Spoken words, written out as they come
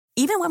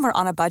Even when we're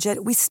on a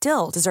budget, we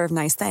still deserve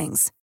nice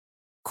things.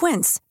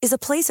 Quince is a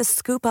place to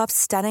scoop up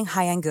stunning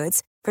high-end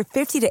goods for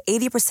 50 to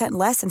 80%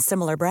 less than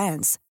similar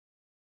brands.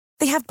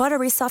 They have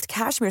buttery soft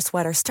cashmere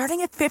sweaters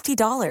starting at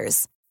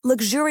 $50,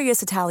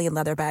 luxurious Italian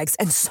leather bags,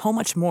 and so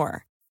much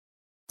more.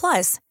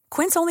 Plus,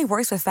 Quince only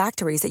works with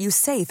factories that use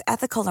safe,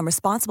 ethical, and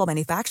responsible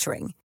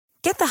manufacturing.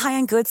 Get the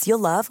high-end goods you'll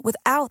love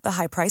without the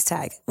high price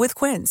tag with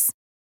Quince.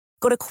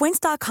 Go to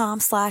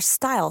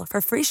quince.com/style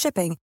for free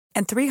shipping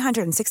and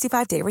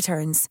 365-day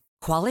returns.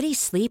 Quality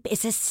sleep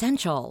is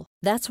essential.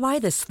 That's why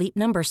the Sleep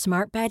Number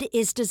Smart Bed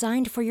is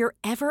designed for your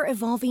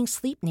ever-evolving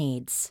sleep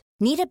needs.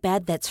 Need a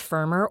bed that's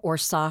firmer or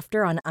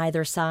softer on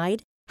either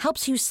side?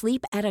 Helps you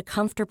sleep at a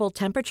comfortable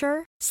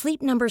temperature?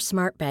 Sleep Number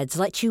Smart Beds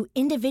let you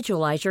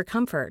individualize your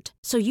comfort,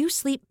 so you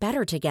sleep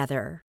better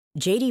together.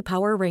 J.D.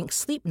 Power ranks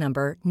Sleep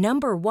Number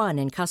number 1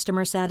 in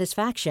customer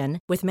satisfaction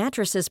with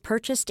mattresses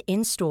purchased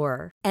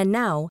in-store. And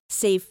now,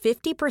 save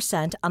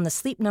 50% on the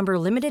Sleep Number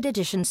Limited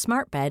Edition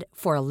Smart Bed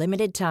for a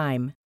limited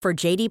time. For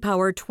J.D.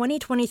 Power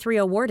 2023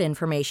 award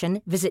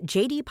information, visit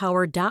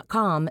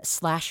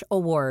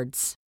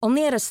jdpower.com/awards.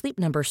 Only at a Sleep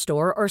Number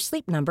store or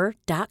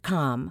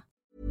sleepnumber.com.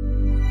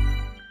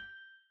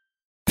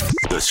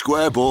 The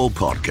Square Ball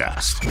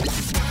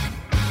Podcast.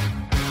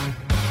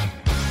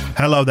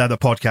 Hello there, the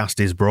podcast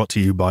is brought to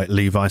you by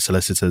Levi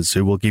Solicitors,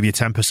 who will give you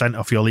 10%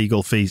 off your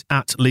legal fees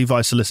at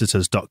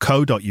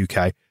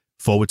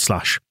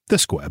levisolicitors.co.uk/the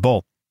Square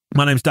Ball.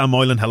 My name's Dan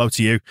Moylan, hello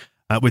to you.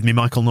 With me,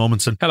 Michael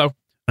Normanson. Hello.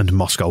 And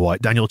Moscow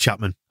White, Daniel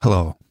Chapman.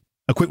 Hello.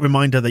 A quick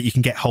reminder that you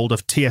can get hold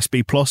of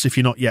TSB Plus if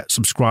you're not yet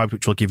subscribed,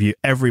 which will give you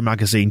every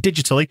magazine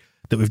digitally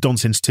that we've done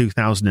since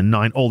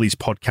 2009. All these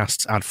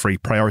podcasts ad-free,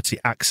 priority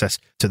access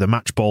to the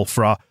match ball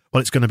for our, well,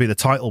 it's going to be the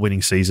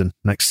title-winning season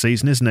next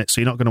season, isn't it? So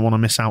you're not going to want to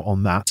miss out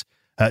on that.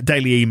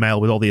 Daily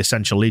email with all the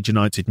essential Leeds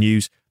United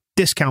news,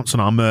 discounts on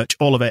our merch,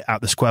 all of it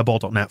at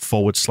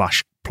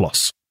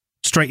thesquareball.net/plus.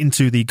 Straight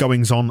into the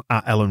goings-on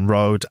at Ellen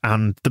Road,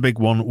 and the big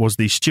one was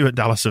the Stuart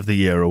Dallas of the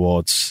Year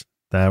Awards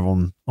there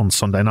on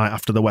Sunday night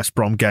after the West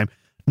Brom game.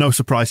 No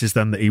surprises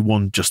then that he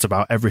won just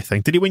about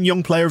everything. Did he win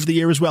Young Player of the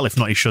Year as well? If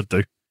not, he should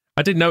do.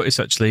 I did notice,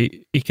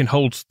 actually, he can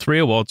hold 3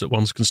 awards at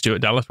once, can Stuart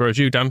Dallas, whereas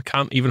you, Dan,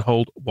 can't even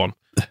hold 1.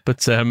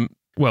 But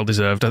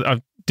well-deserved.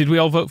 Did we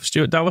all vote for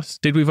Stuart Dallas?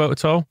 Did we vote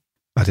at all?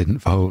 I didn't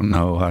vote,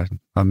 no.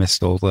 I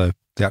missed all the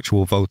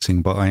actual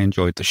voting, but I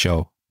enjoyed the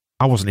show.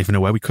 I wasn't even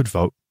aware we could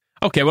vote.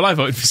 Okay, well, I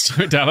voted for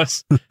Stuart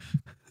Dallas.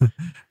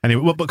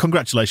 Anyway, well, but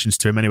congratulations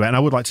to him anyway. And I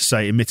would like to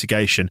say, in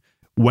mitigation,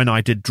 when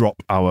I did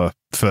drop our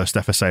first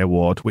FSA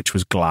award, which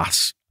was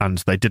glass, and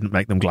they didn't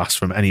make them glass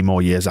from any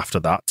more years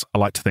after that, I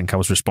like to think I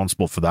was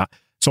responsible for that.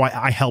 So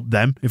I helped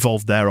them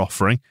evolve their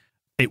offering.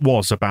 It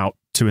was about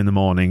 2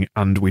 a.m,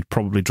 and we'd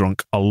probably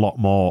drunk a lot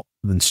more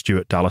than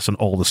Stuart Dallas and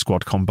all the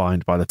squad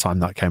combined by the time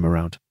that came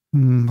around.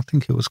 I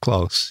think it was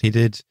close. He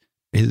did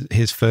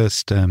his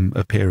first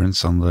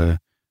appearance on the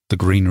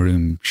Green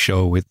Room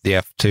show with the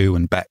F2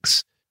 and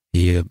Bex.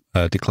 He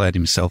declared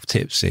himself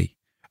tipsy.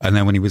 And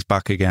then when he was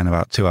back again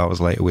about 2 hours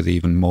later with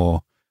even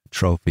more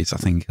trophies, I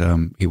think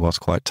he was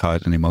quite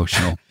tired and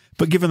emotional.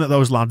 But given that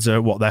those lads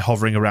are, they're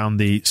hovering around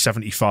the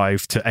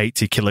 75 to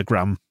 80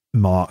 kilogram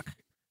mark,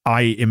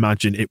 I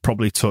imagine it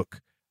probably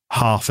took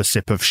half a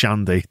sip of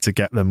shandy to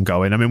get them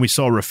going. I mean, we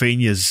saw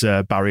Rafinha's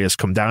barriers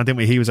come down, didn't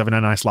we? He was having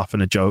a nice laugh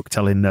and a joke,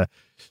 telling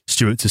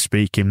Stuart to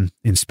speak in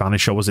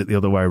Spanish, or was it the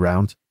other way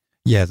around?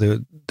 Yeah,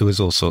 there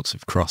was all sorts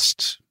of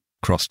cross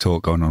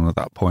talk going on at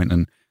that point.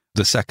 And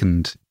the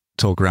second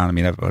talk around, I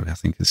mean, everybody, I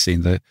think, has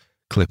seen the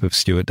clip of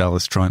Stuart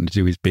Dallas trying to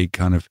do his big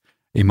kind of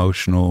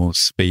emotional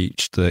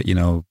speech that, you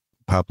know,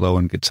 Pablo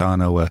and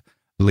Gaetano were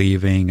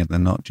leaving and they're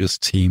not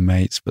just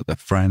teammates, but they're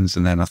friends.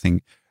 And then I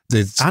think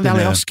And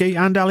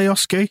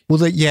Alioski.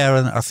 Well, yeah,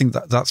 and I think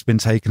that's been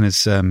taken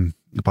as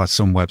by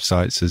some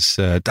websites as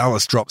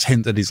Dallas drops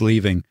hint that he's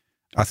leaving.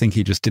 I think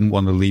he just didn't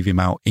want to leave him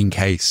out in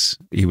case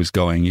he was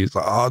going. He was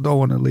like, I don't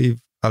want to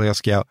leave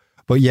Alioski out.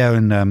 But yeah,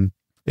 and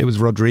it was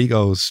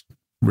Rodrigo's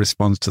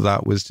response to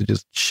that was to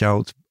just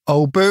shout,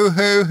 "Oh,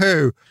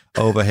 boo-hoo-hoo,"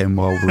 over him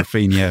while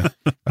Rafinha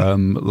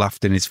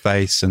laughed in his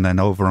face. And then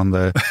over on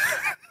the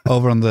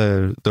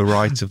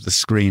right of the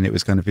screen,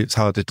 it's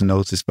harder to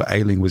notice, but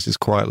Ayling was just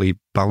quietly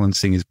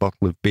balancing his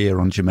bottle of beer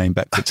on Jermaine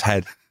Beckford's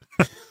head.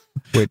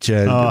 Which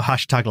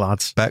hashtag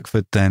lads.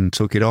 Beckford then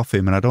took it off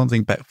him, and I don't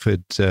think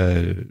Beckford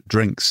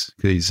drinks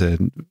because he's a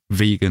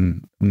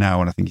vegan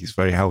now, and I think he's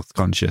very health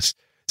conscious.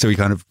 So he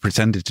kind of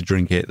pretended to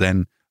drink it.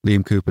 Then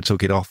Liam Cooper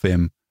took it off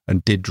him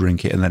and did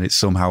drink it, and then it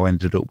somehow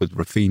ended up with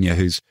Rafinha,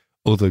 whose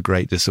other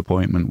great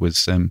disappointment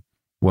was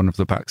one of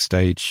the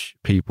backstage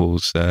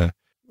people's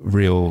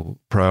real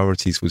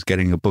priorities was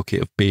getting a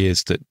bucket of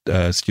beers that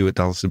Stuart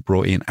Dallas had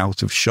brought in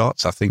out of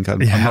shots. I think I'm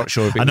not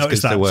sure if it was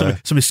because they were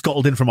somebody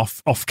scuttled in from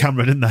off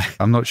camera, didn't they?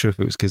 I'm not sure if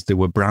it was because they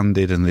were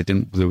branded and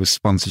there was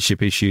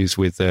sponsorship issues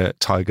with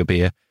Tiger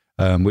Beer,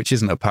 which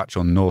isn't a patch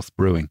on North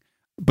Brewing.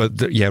 But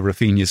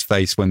Rafinha's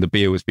face when the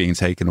beer was being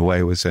taken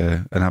away was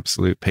an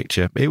absolute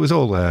picture. It was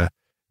all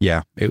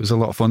it was a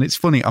lot of fun. It's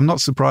funny. I'm not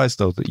surprised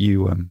though that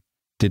you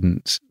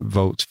didn't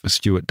vote for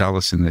Stuart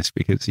Dallas in this,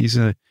 because he's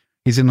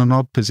in an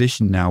odd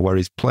position now where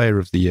he's Player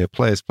of the Year,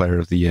 Players Player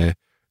of the Year,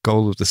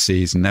 Goal of the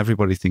Season.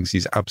 Everybody thinks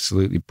he's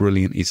absolutely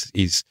brilliant.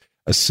 He's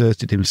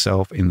asserted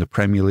himself in the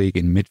Premier League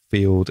in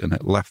midfield and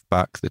at left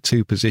back, the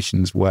two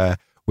positions where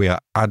we are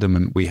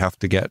adamant we have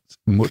to get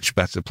much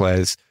better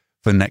players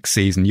for next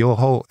season.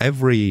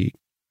 Every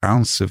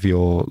ounce of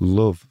your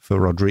love for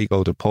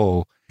Rodrigo de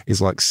Paul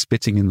is like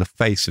spitting in the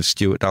face of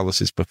Stuart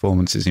Dallas's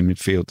performances in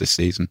midfield this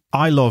season.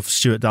 I love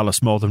Stuart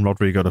Dallas more than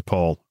Rodrigo de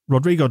Paul.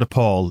 Rodrigo de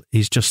Paul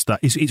is just that.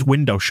 It's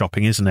window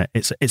shopping, isn't it?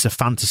 It's a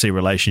fantasy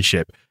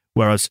relationship,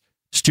 whereas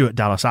Stuart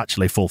Dallas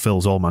actually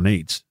fulfills all my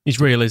needs. He's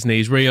real, isn't he?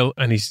 He's real,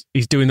 and he's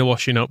doing the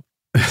washing up.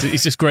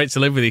 He's just great to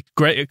live with. He's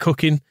great at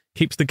cooking,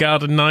 keeps the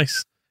garden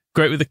nice,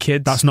 great with the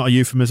kids. That's not a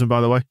euphemism,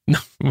 by the way. No,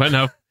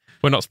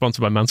 we're not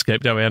sponsored by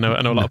Manscaped, are we? I know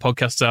a lot of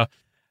podcasts are.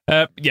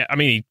 Yeah, I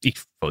mean, he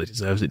fully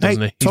deserves it,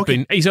 doesn't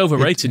he? He's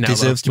overrated now.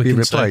 Deserves to be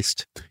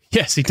replaced.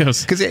 Yes, he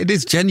does. Because it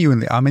is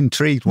genuinely, I'm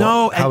intrigued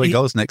how he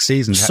goes next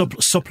season.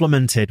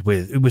 Supplemented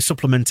we're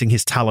supplementing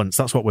his talents.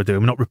 That's what we're doing.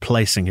 We're not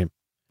replacing him.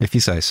 If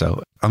you say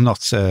so. I'm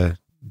not,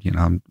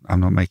 I'm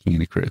not making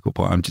any critical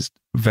point. I'm just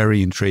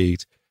very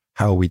intrigued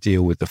how we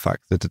deal with the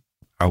fact that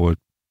our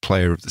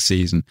Player of the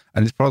Season,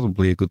 and it's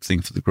probably a good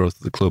thing for the growth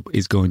of the club,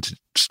 is going to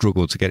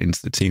struggle to get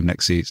into the team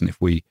next season if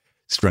we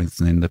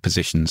strengthen in the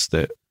positions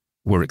that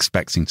we're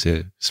expecting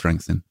to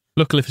strengthen.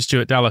 Luckily for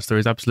Stuart Dallas, there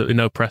is absolutely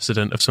no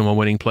precedent of someone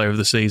winning Player of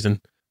the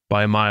Season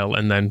by a mile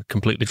and then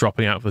completely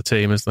dropping out of the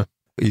team, is there?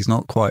 He's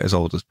not quite as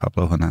old as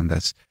Pablo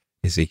Hernandez,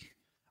 is he?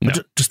 No.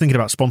 Just thinking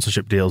about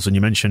sponsorship deals, and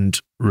you mentioned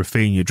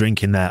Rafinha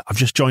drinking there. I've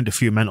just joined a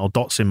few mental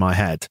dots in my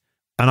head.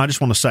 And I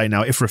just want to say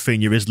now, if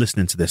Rafinha is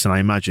listening to this, and I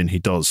imagine he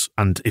does,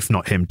 and if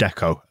not him,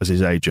 Deco as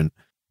his agent,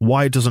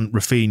 why doesn't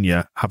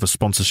Rafinha have a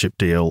sponsorship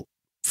deal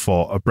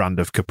for a brand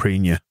of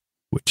Caipirinha,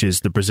 which is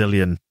the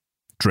Brazilian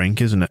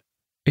drink, isn't it?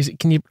 Is it?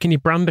 Can you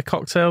brand a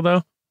cocktail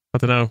though? I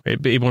don't know.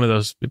 It'd be one of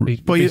those. I'm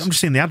just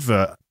seeing the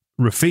advert.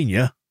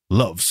 Rafinha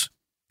loves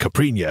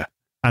Caipirinha,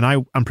 and I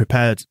am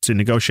prepared to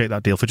negotiate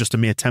that deal for just a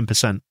mere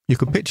 10%. You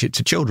could pitch it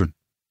to children.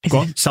 Go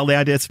on, sell the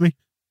idea to me.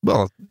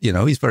 Well,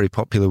 he's very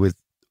popular with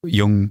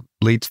young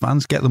Leeds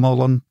fans. Get them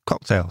all on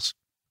cocktails.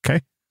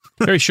 Okay.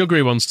 Very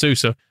sugary ones too.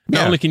 So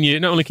not only can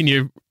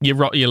you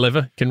rot your liver,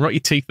 you can rot your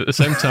teeth at the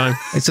same time.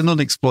 It's an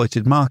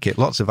unexploited market.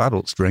 Lots of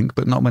adults drink,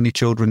 but not many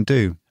children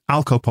do.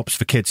 Alco Pops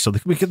for kids, so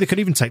they could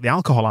even take the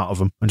alcohol out of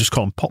them and just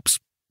call them Pops.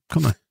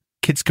 Come on,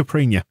 Kids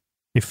Caipirinha.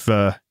 If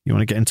you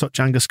want to get in touch,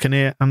 Angus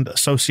Kinnear and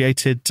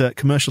Associated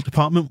Commercial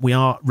Department, we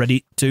are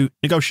ready to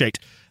negotiate.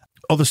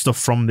 Other stuff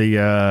from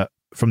the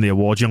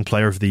awards: Young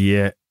Player of the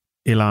Year,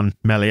 Illan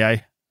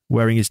Meslier,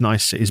 wearing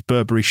his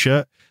Burberry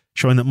shirt,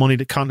 showing that money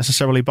that can't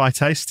necessarily buy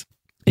taste.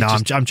 No,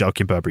 I'm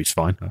joking. Burberry's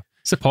fine.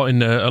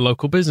 Supporting a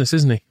local business,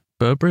 isn't he?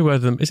 Burberry,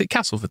 is it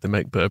Castleford they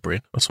make Burberry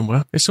in, or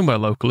somewhere? It's somewhere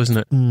local, isn't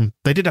it?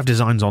 They did have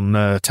designs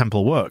on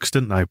Temple Works,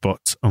 didn't they?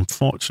 But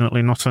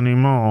unfortunately, not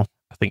anymore.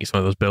 I think it's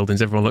one of those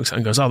buildings everyone looks at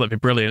and goes, "Oh, that'd be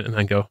brilliant," and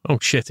then go, "Oh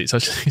shit, it's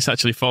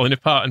actually falling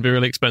apart and be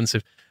really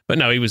expensive." But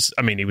no, he was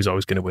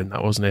always going to win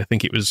that, wasn't he? I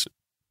think it was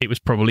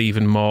probably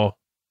even more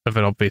of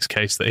an obvious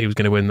case that he was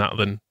going to win that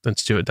than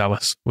Stuart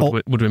Dallas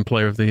would win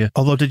Player of the Year.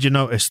 Although, did you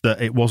notice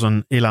that it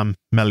wasn't Illan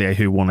Meslier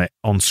who won it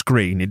on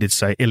screen? It did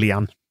say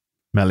Illan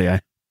Meslier.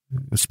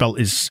 Spelt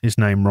his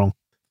name wrong.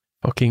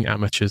 Fucking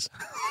amateurs.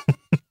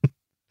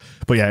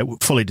 But yeah,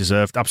 fully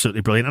deserved. Absolutely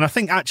brilliant. And I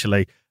think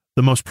actually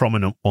the most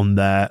prominent one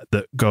there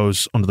that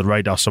goes under the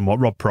radar somewhat,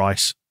 Rob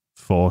Price,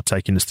 for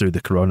taking us through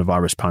the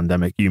coronavirus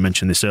pandemic. You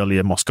mentioned this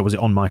earlier, Moscow. Was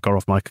it on mic or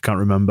off mic? I can't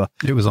remember.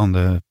 It was on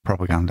the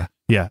propaganda.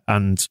 Yeah,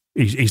 and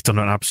he's done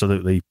an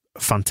absolutely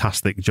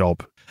fantastic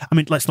job. I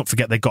mean, let's not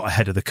forget they got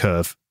ahead of the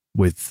curve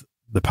with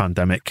the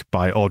pandemic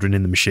by ordering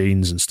in the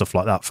machines and stuff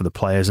like that for the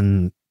players,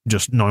 and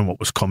just knowing what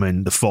was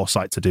coming, the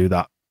foresight to do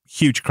that.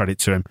 Huge credit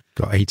to him.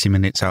 Got 80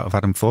 minutes out of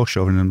Adam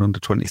Forshaw in an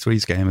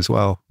under-23s game as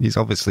well. He's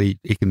obviously,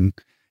 he can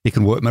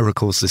work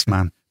miracles, this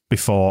man.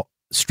 Before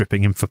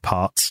stripping him for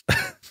parts.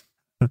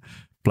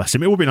 Bless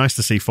him. It would be nice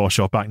to see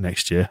Forshaw back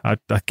next year. I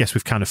guess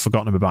we've kind of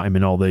forgotten about him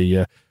in all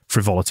the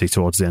frivolity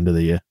towards the end of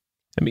the year.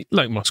 I mean,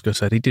 like Moscow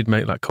said, he did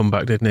make that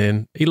comeback, didn't he?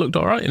 And he looked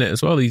all right in it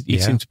as well. He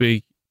seemed to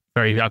be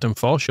very Adam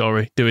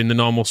Forshaw-y, doing the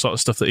normal sort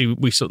of stuff that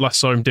we last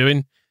saw him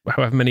doing,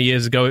 however many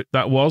years ago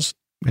that was.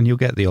 And you'll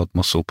get the odd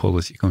muscle pull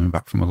as you're coming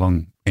back from a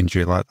long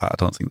injury like that. I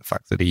don't think the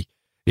fact that he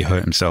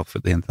hurt himself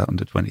at the end of that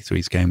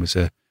under-23s game was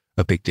a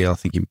big deal. I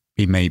think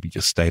he maybe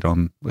just stayed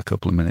on a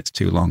couple of minutes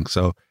too long.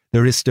 So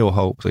there is still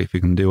hope that if you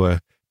can do a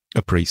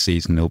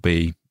pre-season, it'll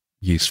be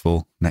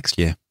useful next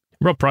year.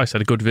 Rob Price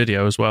had a good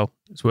video as well.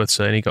 It's worth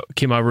saying. He got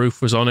Kemar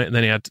Roof was on it, and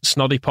then he had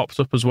Snoddy popped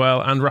up as well,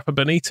 and Rafa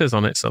Benitez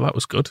on it, so that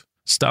was good.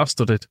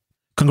 Star-studded.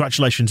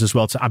 Congratulations as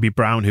well to Abby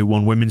Brown, who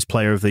won Women's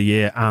Player of the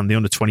Year and the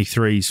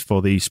Under-23s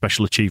for the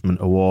Special Achievement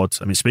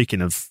Awards. I mean,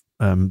 speaking of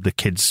the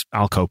kids'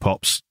 Alco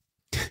Pops.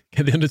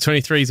 Get the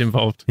Under-23s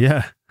involved.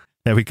 Yeah,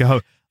 there we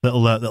go.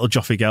 Little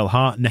Joffy Girl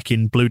Hart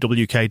necking blue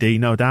WKD,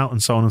 no doubt,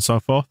 and so on and so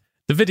forth.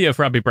 The video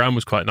for Abby Brown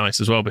was quite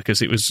nice as well,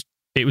 because it was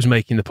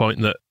making the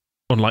point that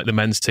unlike the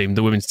men's team,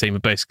 the women's team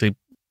have basically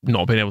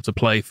not been able to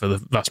play for the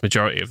vast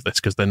majority of this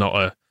because they're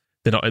not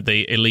at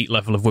the elite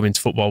level of women's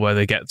football where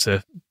they get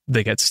to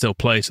still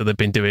play. So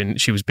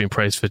she was being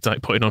praised for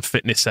like putting on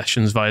fitness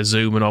sessions via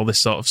Zoom and all this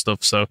sort of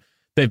stuff. So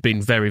they've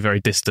been very, very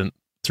distant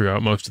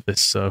throughout most of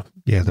this. So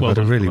yeah, they've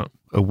had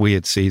a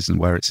weird season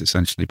where it's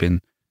essentially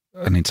been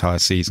an entire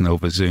season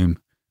over Zoom.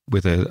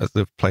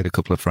 They've played a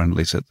couple of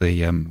friendlies at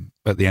the end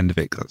of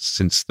it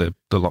since the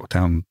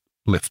lockdown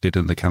lifted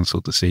and they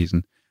cancelled the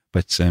season.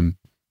 But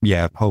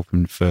yeah,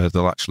 hoping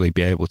they'll actually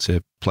be able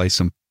to play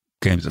some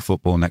games of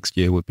football next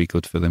year would be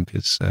good for them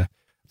because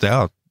they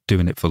are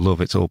doing it for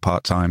love. It's all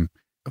part-time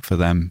for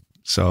them.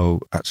 So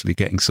actually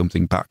getting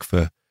something back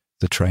for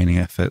the training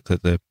effort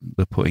that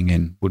they're putting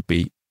in would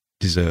be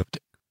deserved.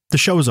 The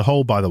show as a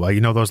whole, by the way,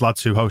 those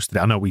lads who hosted it,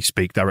 I know we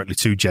speak directly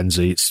to Gen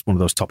Z. It's one of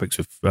those topics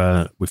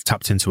we've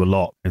tapped into a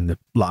lot in the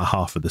latter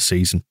half of the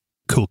season.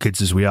 Cool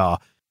kids as we are.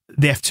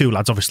 The F2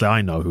 lads, obviously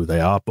I know who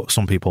they are, but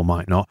some people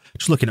might not.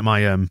 Just looking at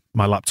my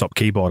laptop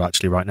keyboard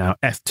actually right now,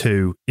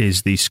 F2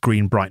 is the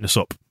screen brightness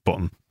up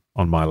button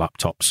on my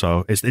laptop.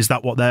 So is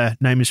that what their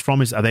name is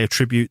from? Are they a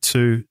tribute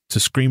to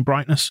screen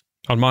brightness?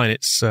 On mine,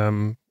 it's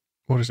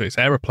what is it? It's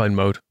aeroplane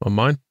mode on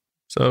mine.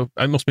 So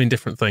it must mean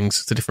different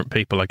things to different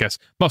people, I guess.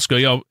 Moscow,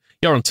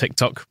 you're on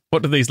TikTok.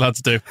 What do these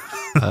lads do?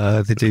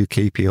 They do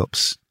keepy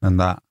ups and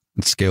that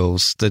and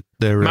skills.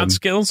 They're mad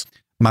skills.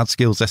 Mad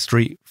skills. They're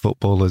street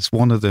footballers.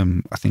 One of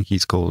them, I think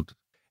he's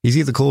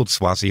either called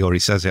Swazi or he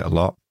says it a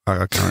lot.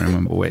 I can't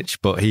remember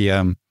which. But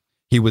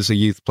he was a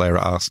youth player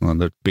at Arsenal, and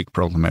the big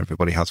problem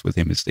everybody has with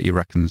him is that he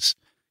reckons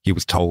he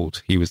was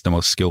told he was the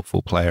most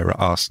skillful player at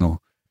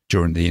Arsenal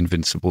during the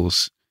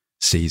Invincibles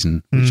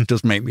season, which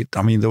does make me.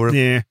 I mean, there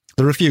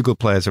are a few good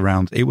players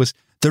around.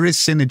 There is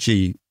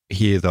synergy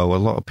here, though. A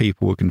lot of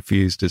people were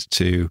confused as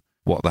to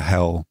what the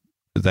hell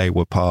they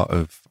were part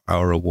of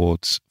our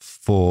awards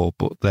for,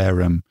 but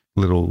their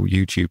little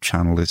YouTube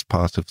channel is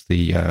part of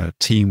the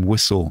Team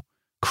Whistle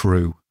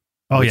crew,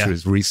 which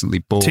was recently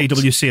bought.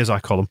 TWC, as I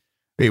call them.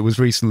 It was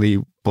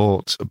recently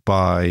bought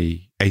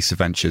by Ace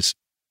Ventures.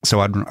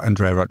 So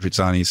Andrea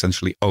Radrizzani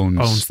essentially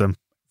owns them.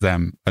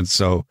 And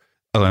so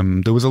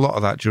there was a lot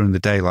of that during the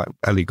day, like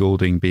Ellie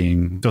Goulding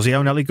being... Does he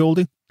own Ellie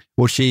Goulding?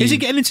 Well, is he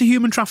getting into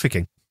human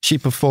trafficking? She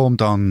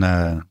performed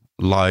on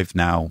Live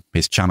Now,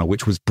 his channel,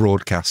 which was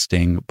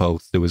broadcasting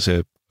both. There was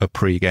a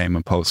pre-game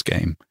and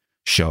post-game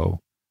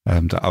show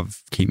that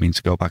I've keep meaning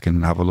to go back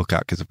and have a look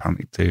at because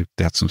apparently they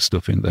had some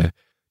stuff in the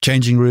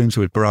changing rooms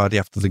with Berardi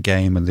after the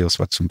game, and they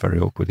also had some very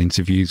awkward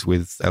interviews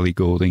with Ellie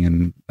Goulding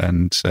and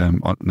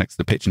next to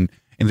the pitch, and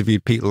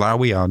interviewed Pete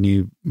Lowy, our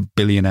new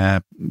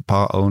billionaire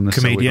part owner,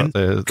 comedian.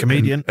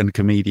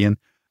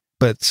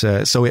 But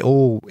so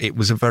it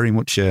was a very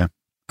much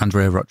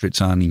Andrea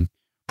Radrizzani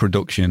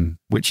production,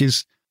 which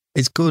is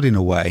good in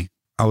a way.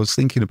 I was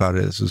thinking about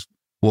it as I was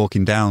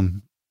walking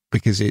down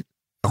because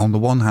on the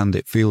one hand,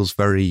 it feels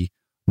very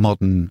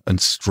modern and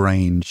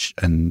strange,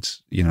 and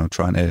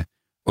trying to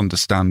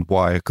understand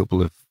why a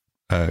couple of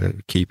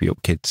keepy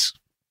up kids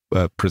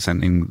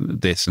presenting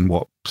this and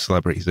what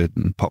celebrities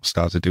and pop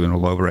stars are doing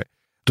all over it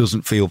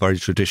doesn't feel very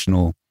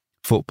traditional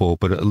football,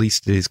 but at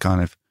least it is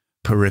kind of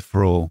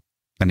peripheral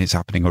and it's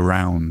happening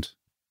around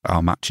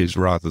our matches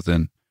rather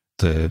than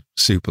the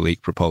Super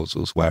League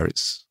proposals where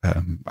it's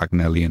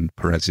Agnelli and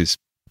Perez's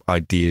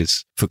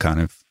ideas for kind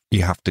of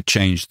you have to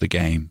change the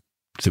game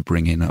to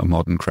bring in a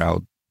modern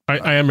crowd.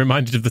 I am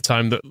reminded of the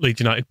time that Leeds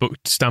United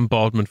booked Stan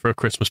Boardman for a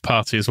Christmas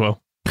party as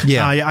well.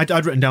 Yeah,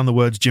 I'd written down the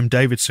words Jim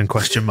Davidson ?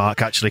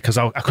 Actually, because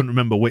I couldn't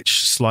remember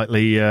which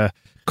slightly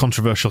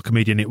controversial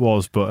comedian it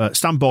was. But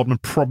Stan Boardman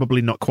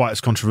probably not quite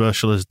as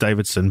controversial as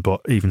Davidson,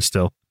 but even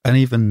still. And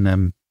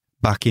even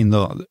back in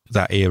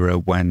that era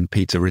when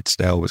Peter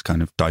Ridsdale was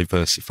kind of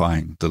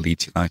diversifying the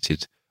Leeds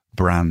United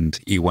brand,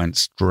 he went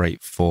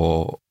straight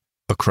for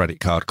a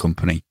credit card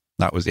company.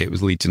 That was it. It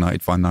was Leeds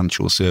United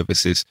Financial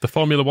Services. The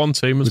Formula One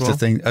team as well. The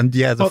thing. And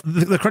yeah,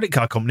 the credit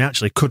card company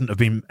actually couldn't have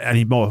been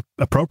any more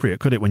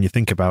appropriate, could it, when you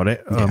think about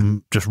it? Yeah.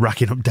 Just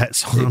racking up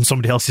debts on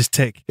somebody else's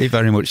tick. It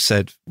very much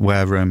said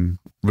where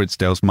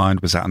Ridsdale's mind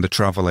was at, and the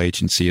travel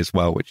agency as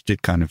well, which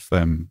did kind of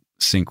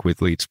sync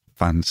with Leeds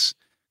fans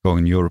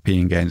going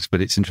European games.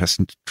 But it's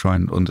interesting to try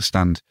and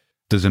understand.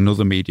 There's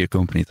another media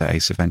company that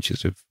Ace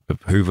Ventures have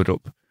hoovered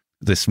up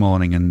this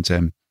morning,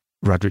 and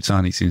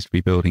Radrizzani seems to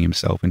be building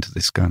himself into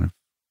this kind of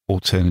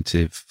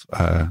alternative,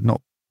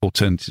 not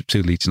alternative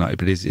to Leeds United,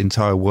 but his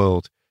entire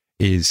world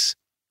is,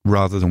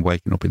 rather than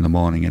waking up in the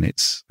morning and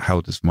it's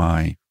how does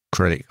my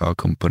credit card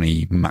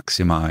company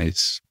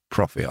maximize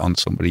profit on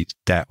somebody's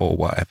debt or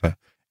whatever,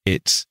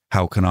 it's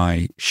how can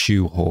I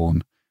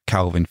shoehorn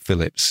Calvin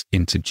Phillips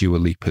into Dua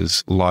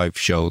Lipa's live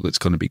show that's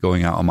going to be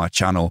going out on my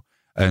channel,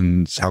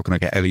 and how can I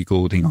get Ellie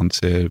Goulding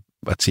onto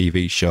a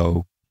TV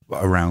show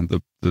around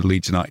the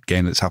Leeds United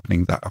game that's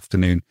happening that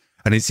afternoon.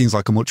 And it seems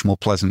like a much more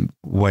pleasant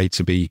way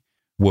to be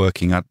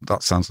working.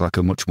 That sounds like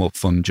a much more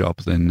fun job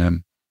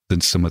than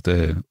some of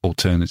the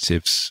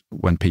alternatives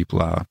when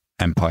people are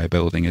empire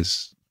building,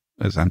 as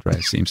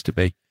Andrea seems to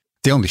be.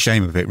 The only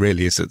shame of it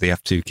really is that the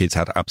F2 kids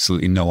had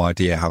absolutely no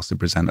idea how to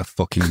present a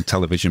fucking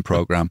television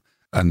program,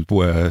 and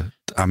were,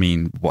 I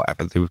mean,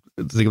 whatever.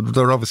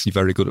 They're obviously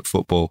very good at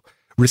football.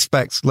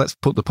 Respect, let's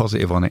put the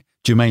positive on it.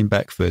 Jermaine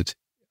Beckford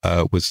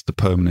was the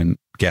permanent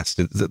guest.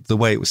 The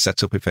way it was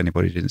set up, if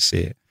anybody didn't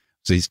see it,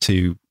 was these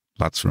two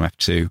lads from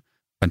F2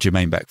 and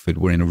Jermaine Beckford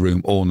were in a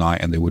room all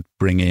night, and they would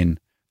bring in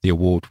the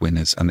award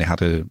winners, and they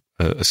had a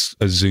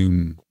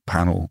Zoom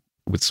panel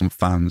with some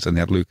fans, and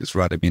they had Lucas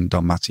Radebe and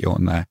Don Matteo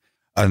on there.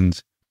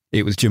 And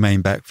it was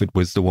Jermaine Beckford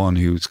was the one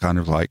who was kind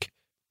of like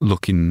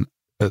looking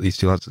at these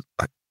two lads.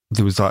 Like,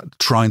 there was like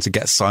trying to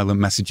get silent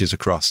messages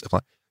across of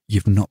like,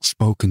 you've not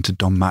spoken to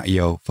Don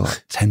Matteo for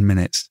like 10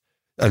 minutes.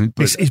 And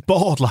he's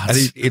bored, lads.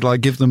 And he'd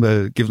like give them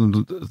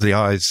the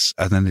eyes,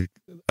 and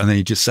then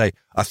he'd just say,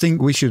 I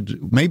think we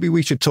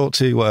should talk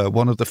to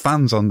one of the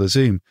fans on the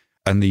Zoom.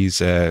 And these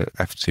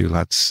F2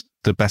 lads,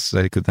 the best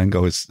they could then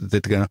go is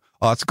they'd go,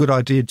 oh, it's a good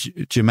idea,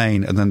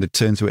 Jermaine. And then they'd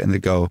turn to it and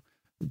they'd go,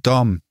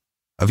 Dom,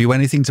 have you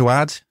anything to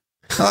add?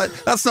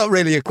 That's not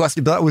really a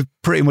question, but that was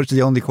pretty much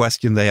the only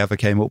question they ever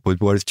came up with.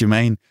 Whereas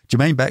Jermaine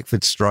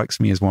Beckford strikes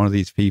me as one of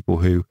these people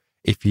who,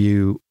 if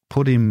you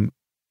put him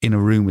in a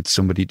room with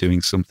somebody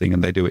doing something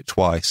and they do it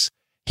twice,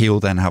 he'll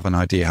then have an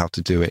idea how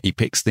to do it. He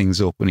picks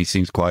things up and he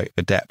seems quite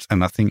adept.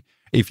 And I think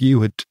if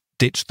you had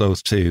ditched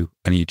those two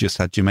and you just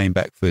had Jermaine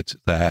Beckford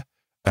there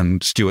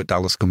and Stuart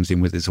Dallas comes in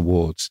with his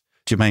awards,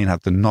 Jermaine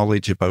had the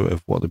knowledge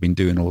of what they've been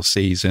doing all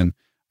season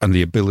and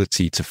the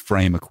ability to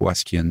frame a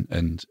question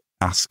and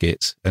ask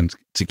it and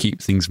to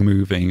keep things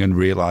moving and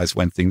realise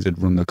when things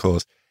had run the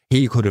course.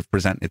 He could have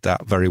presented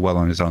that very well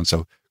on his own.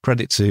 So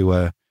credit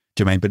to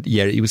Jermaine. But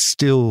yeah, he was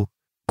still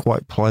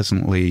quite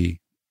pleasantly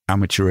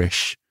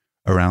amateurish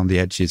around the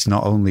edges,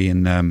 not only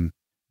in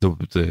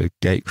the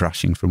gate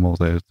crashing from all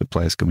the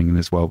players coming in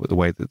as well, but the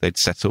way that they'd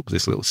set up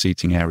this little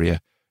seating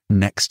area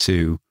next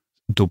to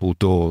double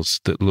doors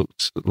that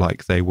looked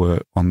like they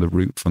were on the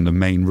route from the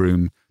main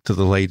room to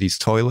the ladies'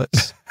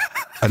 toilets.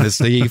 And as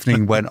the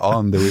evening went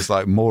on, there was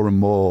like more and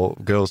more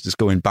girls just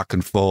going back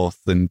and forth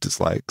and just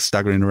like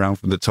staggering around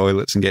from the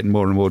toilets and getting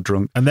more and more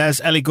drunk. And there's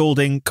Ellie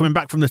Goulding coming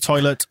back from the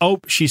toilet. Oh,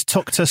 she's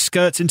tucked her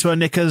skirts into her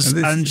knickers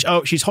and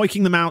she's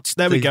hoiking them out.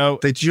 There we go.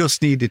 They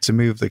just needed to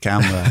move the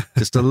camera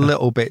just a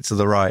little bit to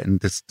the right and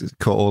just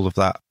cut all of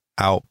that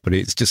out. But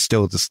it's just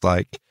still just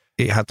like,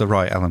 it had the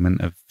right element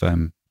of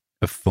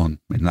fun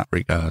in that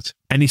regard.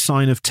 Any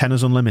sign of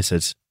Tenors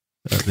Unlimited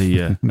at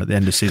the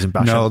end of season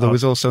bash? No, there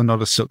was also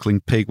not a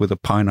suckling pig with a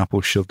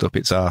pineapple shoved up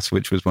its arse,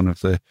 which was one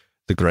of the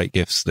great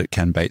gifts that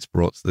Ken Bates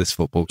brought to this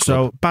football club.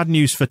 So, bad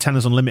news for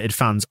Tenors Unlimited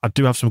fans. I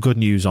do have some good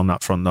news on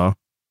that front, though,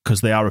 because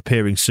they are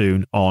appearing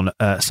soon on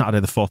Saturday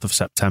the 4th of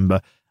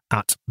September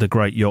at the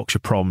Great Yorkshire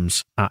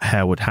Proms at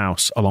Harewood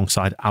House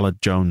alongside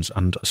Allard Jones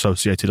and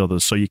associated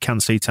others. So you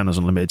can see Tenors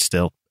Unlimited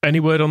still. Any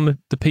word on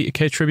the Peter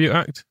Kay tribute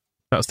act?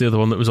 That's the other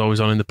one that was always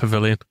on in the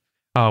pavilion.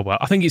 Oh, well,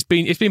 I think it's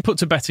been put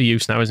to better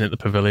use now, isn't it, the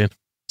pavilion?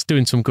 It's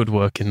doing some good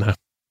work in there.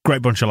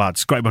 Great bunch of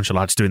lads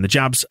doing the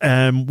jabs.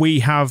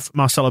 We have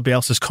Marcelo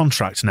Bielsa's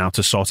contract now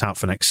to sort out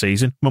for next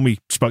season. When we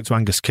spoke to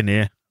Angus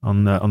Kinnear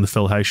on the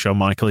Phil Hayes show,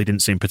 Michael, he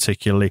didn't seem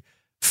particularly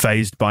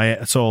fazed by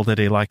it at all, did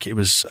he? Like it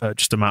was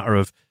just a matter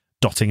of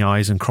dotting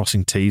I's and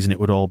crossing T's and it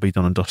would all be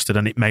done and dusted.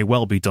 And it may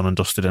well be done and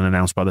dusted and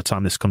announced by the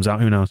time this comes out.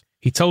 Who knows?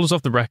 He told us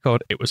off the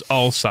record it was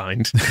all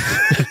signed.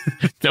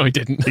 No, he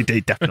didn't.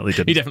 He definitely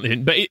didn't. He definitely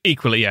didn't. But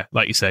equally, yeah,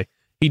 like you say,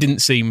 he didn't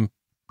seem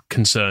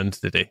concerned,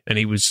 did he? And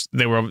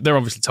they're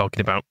obviously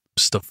talking about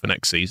stuff for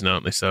next season,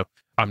 aren't they? So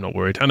I'm not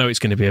worried. I know it's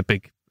going to be a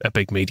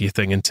big media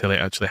thing until it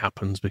actually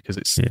happens because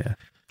it's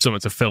something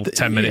to fill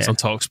 10 minutes on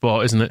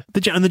TalkSport, isn't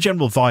it? And the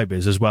general vibe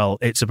is as well,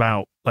 it's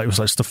about like it was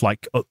like stuff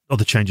like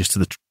other changes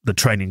to the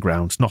training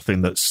grounds.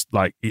 Nothing that's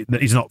like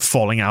he's not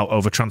falling out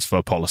over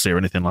transfer policy or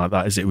anything like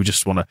that, is it? We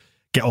just want to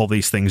get all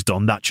these things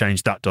done, that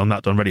changed, that done,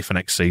 ready for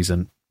next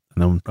season.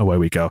 And then away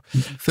we go.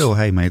 Phil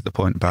Hay made the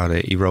point about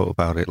it. He wrote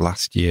about it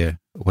last year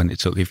when it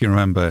took. If you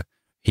remember,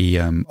 he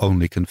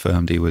only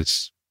confirmed he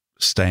was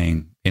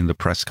staying in the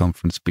press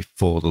conference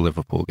before the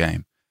Liverpool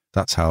game.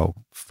 That's how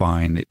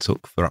fine it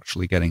took for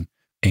actually getting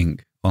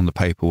ink on the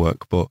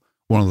paperwork. But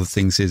one of the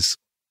things is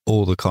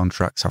all the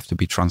contracts have to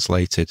be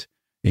translated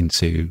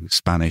into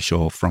Spanish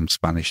or from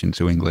Spanish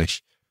into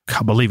English.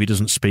 Can't believe he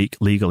doesn't speak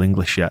legal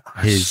English yet.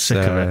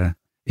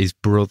 His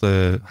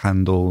brother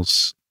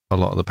handles a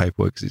lot of the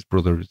paperwork because his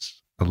brother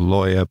is a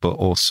lawyer, but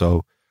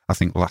also I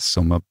think last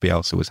summer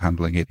Bielsa was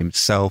handling it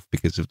himself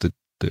because of the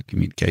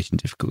communication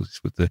difficulties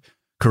with the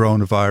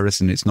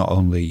coronavirus. And it's not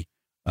only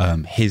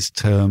his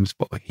terms,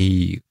 but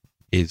he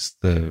is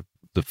the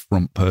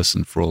front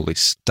person for all his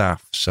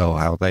staff. So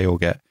how they all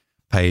get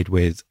paid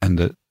with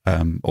and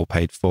or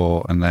paid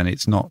for. And then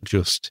it's not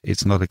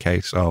a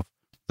case of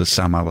the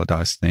Sam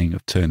Allardyce thing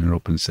of turning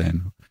up and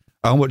saying,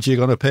 how much are you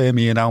going to pay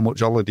me and how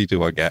much holiday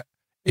do I get?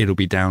 It'll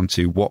be down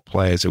to what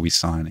players are we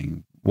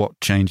signing,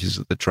 what changes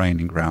at the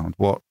training ground,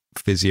 what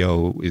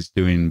physio is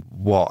doing,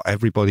 what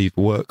everybody's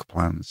work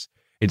plans.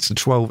 It's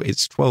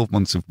 12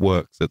 months of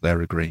work that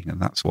they're agreeing,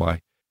 and that's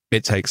why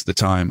it takes the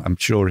time. I'm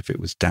sure if it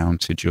was down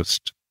to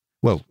just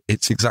Well,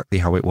 it's exactly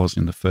how it was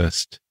in the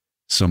first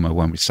summer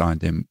when we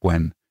signed him,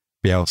 when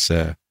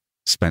Bielsa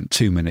spent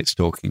 2 minutes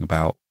talking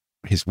about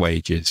his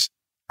wages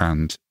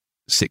and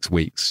 6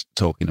 weeks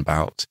talking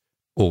about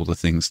all the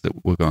things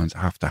that were going to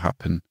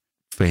happen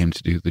for him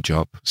to do the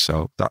job.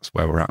 So that's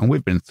where we're at. And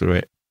we've been through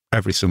it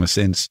every summer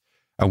since,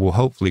 and we'll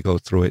hopefully go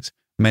through it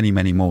many,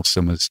 many more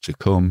summers to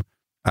come.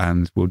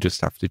 And we'll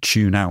just have to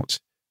tune out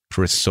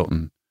Chris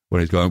Sutton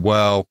when he's going,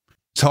 well,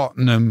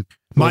 Tottenham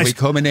will be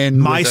coming in.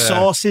 My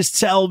sources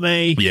tell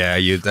me. Yeah,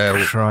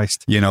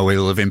 Christ.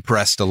 He'll have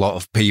impressed a lot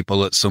of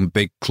people at some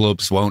big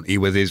clubs, won't he,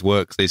 with his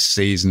work this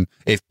season?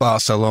 If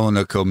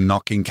Barcelona come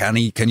knocking, can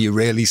you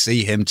really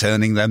see him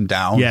turning them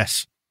down?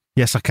 Yes,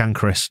 I can,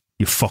 Chris.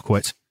 You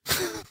fuckwit.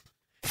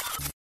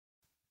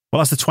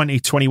 Well, as the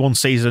 2021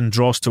 season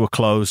draws to a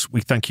close,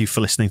 we thank you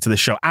for listening to this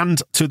show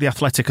and to The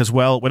Athletic as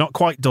well. We're not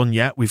quite done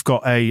yet. We've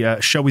got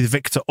a show with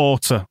Victor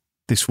Orta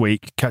this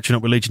week, catching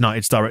up with Leeds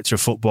United's Director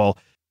of Football.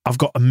 I've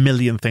got a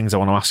million things I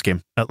want to ask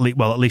him. At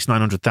least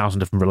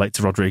 900,000 of them relate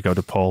to Rodrigo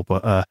de Paul,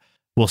 but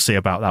we'll see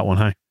about that one,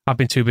 hey? I've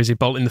been too busy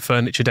bolting the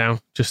furniture down,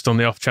 just on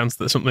the off chance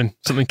that something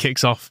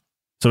kicks off.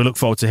 So we look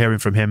forward to hearing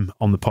from him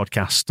on the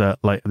podcast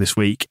later this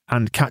week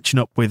and catching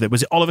up with,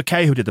 was it Oliver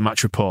Kay who did the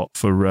match report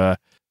for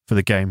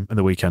the game at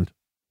the weekend?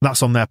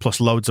 That's on there, plus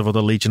loads of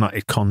other Leeds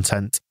United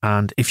content.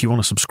 And if you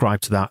want to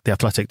subscribe to that,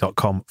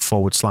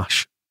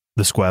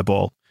 theathletic.com/the square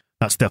ball.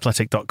 That's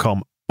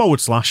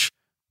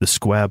theathletic.com/the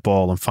square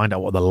ball, and find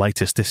out what the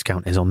latest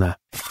discount is on there.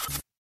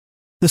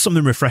 There's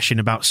something refreshing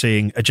about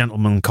seeing a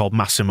gentleman called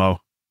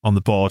Massimo on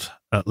the board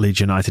at Leeds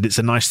United. It's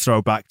a nice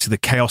throwback to the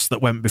chaos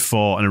that went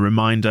before and a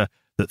reminder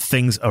that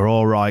things are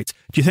all right.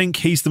 Do you think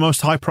he's the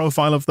most high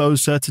profile of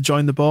those to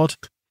join the board?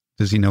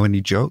 Does he know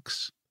any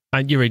jokes?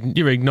 And you're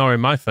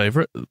ignoring my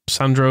favourite,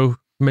 Sandro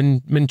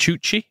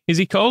Mincucci, is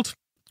he called?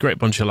 Great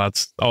bunch of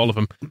lads, all of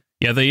them.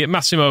 Yeah, the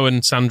Massimo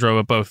and Sandro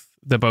are both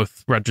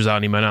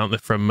Radrizzani men, aren't they,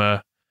 from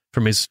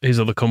his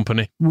other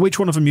company? Which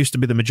one of them used to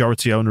be the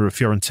majority owner of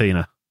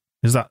Fiorentina?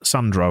 Is that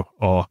Sandro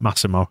or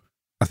Massimo?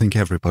 I think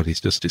everybody's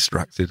just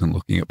distracted and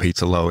looking at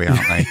Peter Lowy,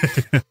 aren't they?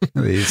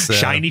 These,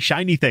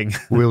 shiny thing.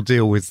 We'll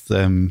deal with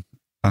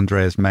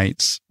Andrea's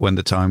mates when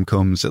the time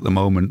comes. At the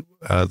moment,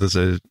 there's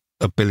a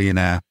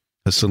billionaire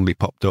has suddenly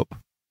popped up.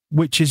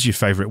 Which is your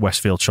favourite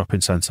Westfield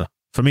shopping centre?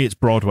 For me, it's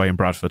Broadway in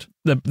Bradford.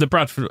 The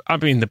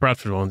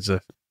Bradford one's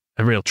a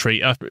real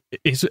treat.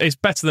 It's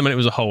better than when it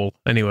was a hole,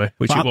 anyway,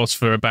 which it was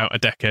for about a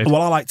decade.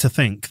 Well, I like to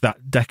think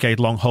that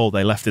decade-long hole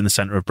they left in the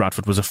centre of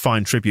Bradford was a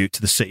fine tribute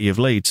to the city of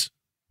Leeds.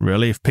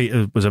 Really, if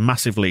Peter was a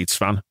massive Leeds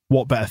fan,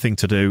 what better thing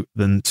to do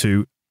than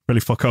to really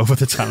fuck over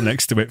the town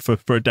next to it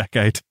for a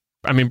decade?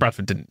 I mean,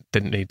 Bradford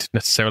didn't need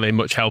necessarily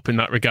much help in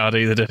that regard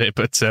either, did it?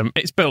 But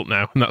it's built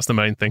now, and that's the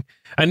main thing.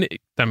 And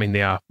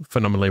they are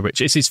phenomenally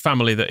rich. It's his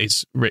family that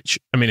is rich.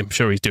 I mean, I'm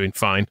sure he's doing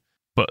fine,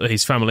 but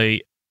his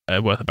family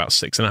are worth about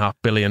 $6.5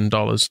 billion,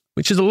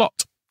 which is a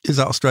lot. Is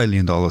that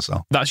Australian dollars,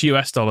 though? That's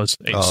US dollars.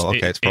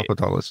 It's proper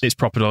dollars. It's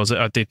proper dollars.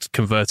 I did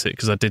convert it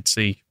because I did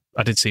see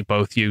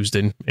both used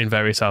in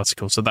various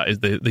articles. So that is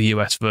the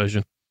US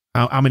version.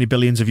 How many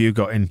billions have you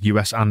got in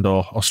US and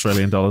or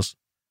Australian dollars?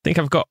 I think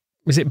I've got.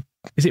 Is it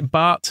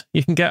baht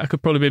you can get? I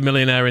could probably be a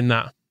millionaire in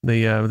that.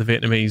 The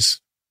Vietnamese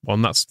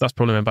one. That's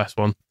probably my best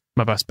one.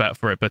 My best bet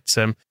for it. But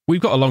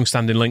we've got a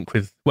long-standing link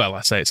with. Well,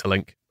 I say it's a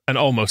link, an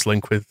almost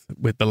link with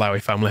the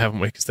Lowy family, haven't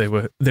we? Because they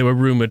were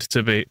rumoured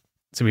to be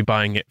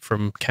buying it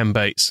from Ken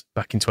Bates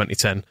back in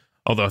 2010.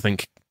 Although I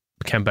think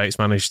Ken Bates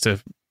managed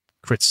to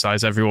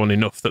criticise everyone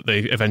enough that they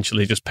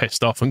eventually just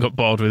pissed off and got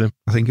bored with him.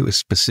 I think it was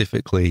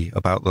specifically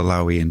about the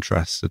Lowy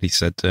interests that he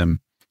said,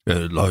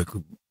 like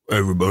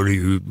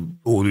everybody,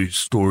 all these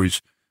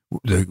stories,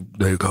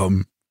 they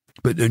come,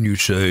 but then you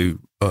say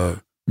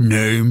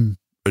name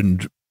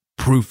and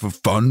proof of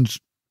funds,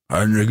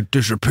 and they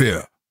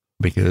disappear.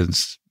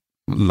 Because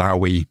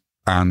Lowy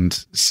and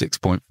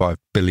 6.5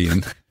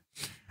 billion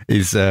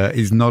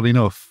is not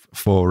enough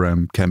for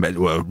Ken Bates.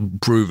 Well,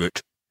 prove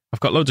it. I've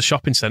got loads of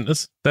shopping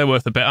centres. They're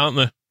worth a bit, aren't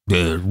they?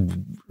 They're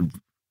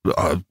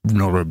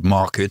not a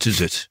market,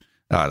 is it?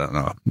 I don't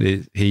know.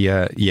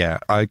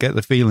 I get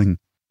the feeling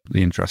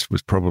the interest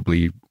was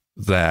probably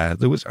there.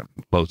 There was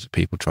loads of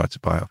people tried to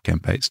buy off Ken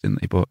Bates, didn't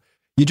they? But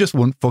you just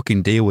wouldn't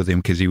fucking deal with him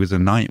because he was a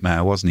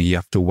nightmare, wasn't he? You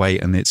have to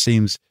wait. And it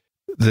seems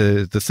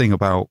the thing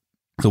about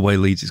the way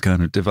Leeds is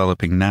kind of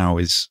developing now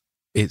is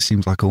it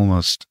seems like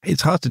almost,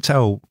 it's hard to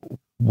tell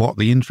what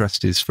the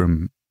interest is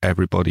from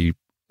everybody.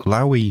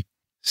 Lowy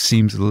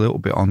seems a little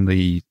bit on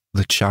the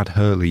Chad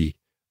Hurley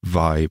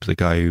vibe, the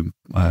guy who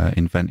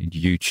invented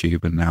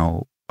YouTube and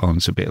now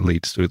owns a bit of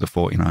Leeds through the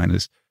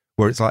 49ers,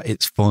 where it's like,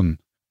 it's fun.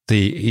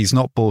 He's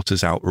not bought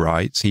us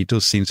outright. He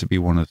does seem to be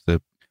one of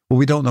the, well,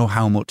 we don't know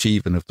how much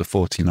even of the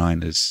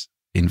 49ers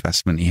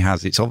investment he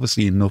has. It's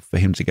obviously enough for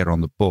him to get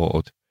on the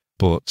board,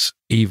 but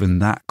even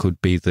that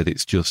could be that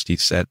it's just, he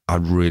said,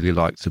 I'd really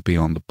like to be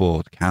on the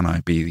board. Can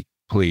I be,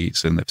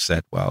 please? And they've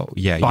said, well,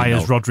 yeah. Buy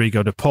us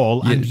Rodrigo de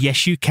Paul, and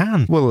yes, you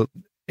can. Well,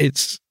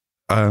 it's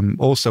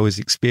also his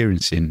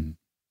experience in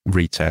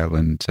retail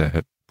and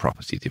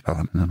property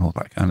development and all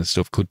that kind of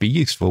stuff could be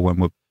useful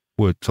when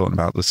we're talking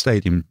about the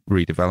stadium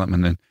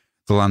redevelopment and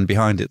the land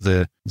behind it.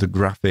 The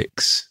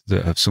graphics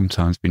that have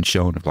sometimes been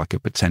shown of like a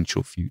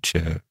potential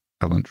future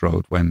Elland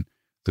Road, when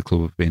the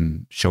club have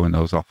been showing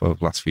those off over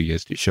the last few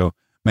years, to show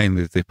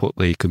mainly they put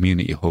the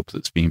community hub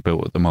that's being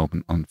built at the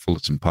moment on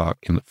Fullerton Park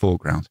in the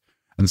foreground.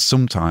 And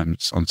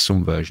sometimes on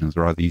some versions,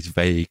 there are these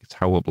vague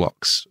tower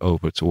blocks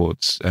over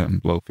towards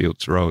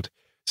Blowfields Road.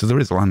 So there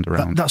is land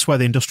around. That's where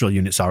the industrial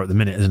units are at the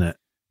minute, isn't it?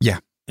 Yeah.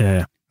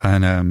 Yeah.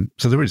 And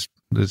so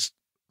there's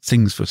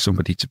things for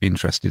somebody to be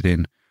interested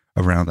in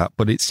around that.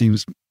 But it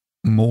seems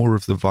more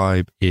of the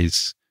vibe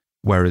is,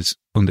 whereas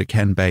under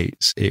Ken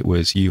Bates, it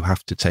was you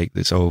have to take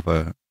this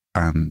over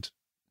and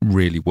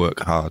really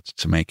work hard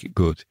to make it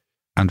good.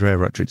 Andrea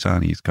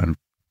Ratrizzani's kind of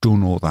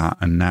done all that,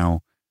 and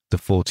now the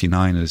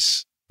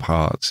 49ers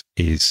part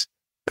is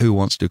who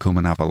wants to come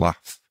and have a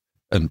laugh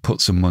and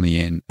put some money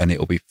in, and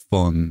it'll be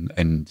fun,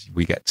 and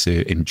we get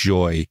to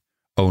enjoy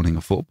owning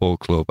a football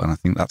club. And I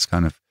think that's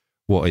kind of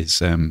what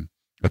is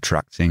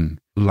attracting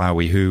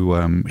Lowy, who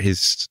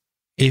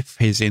if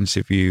his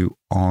interview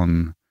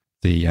on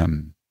the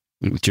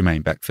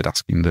Jermaine Beckford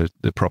asking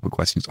the proper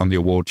questions on the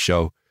award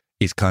show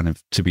is kind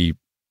of to be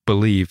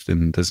believed,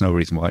 and there's no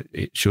reason why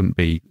it shouldn't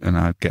be, and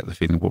I get the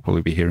feeling we'll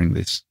probably be hearing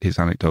his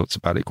anecdotes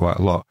about it quite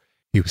a lot.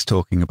 He was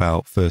talking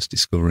about first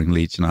discovering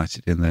Leeds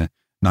United in the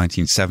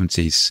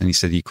 1970s, and he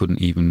said he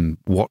couldn't even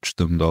watch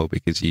them though,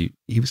 because he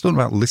was talking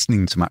about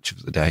listening to Match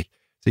of the Day.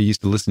 So he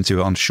used to listen to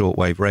it on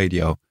shortwave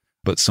radio,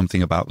 but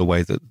something about the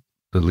way that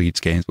the Leeds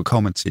games were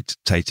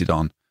commentated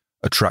on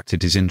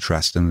attracted his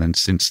interest, and then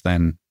since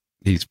then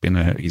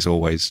he's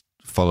always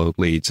followed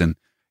Leeds. And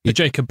a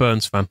Jacob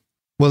Burns fan.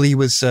 Well, he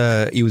was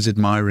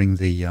admiring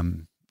the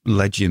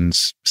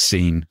Legends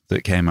scene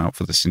that came out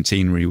for the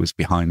centenary. He was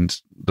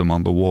behind them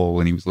on the wall,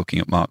 and he was looking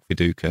at Mark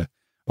Viduka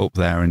up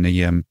there, and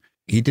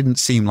he didn't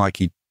seem like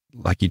he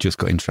just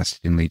got interested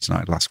in Leeds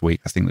United last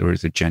week. I think there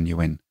is a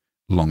genuine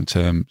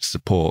long-term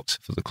support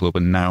for the club,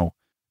 and now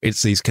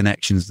it's these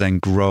connections then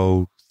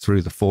grow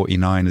through the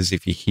 49ers.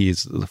 If he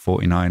hears that the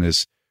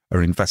 49ers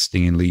are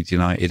investing in Leeds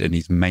United and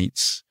he's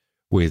mates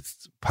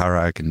with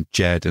Parag and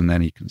Jed, and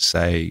then he can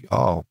say,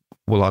 oh,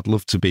 well, I'd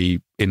love to be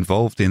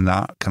involved in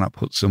that. Can I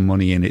put some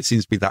money in? It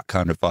seems to be that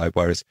kind of vibe.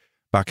 Whereas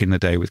back in the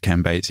day with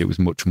Ken Bates, it was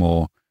much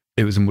more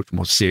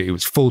serious. It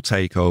was full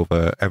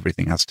takeover.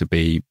 Everything has to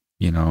be,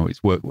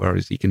 it's work.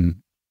 Whereas he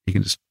can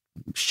just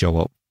show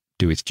up,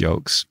 do his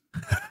jokes,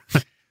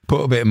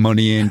 put a bit of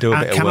money in, do a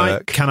bit of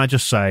work. Can I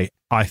just say,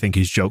 I think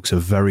his jokes are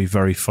very,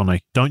 very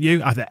funny. Don't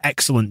you? I think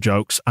excellent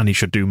jokes, and he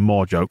should do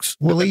more jokes.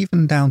 Well,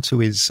 even down to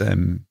his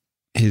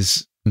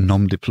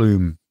nom de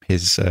plume,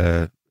 his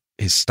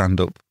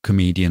stand-up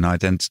comedian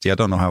identity. I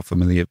don't know how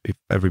familiar, if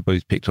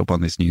everybody's picked up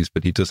on this news,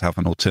 but he does have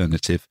an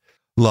alternative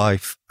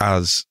life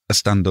as a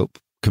stand-up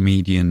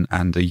comedian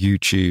and a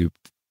YouTube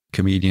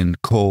comedian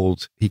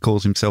he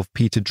calls himself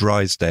Peter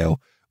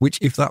Drysdale, which,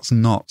 if that's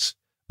not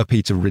a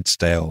Peter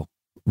Ridsdale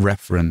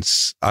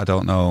reference, I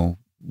don't know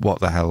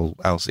what the hell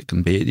else it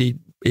can be.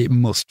 It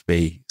must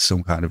be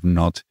some kind of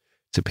nod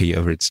to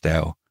Peter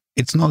Ridsdale.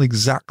 It's not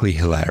exactly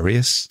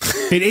hilarious.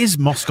 It is,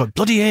 Moscow.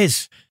 Bloody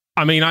is.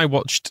 I mean, I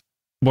watched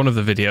one of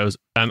the videos,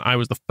 and I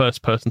was the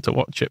first person to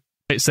watch it.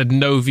 It said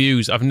no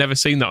views. I've never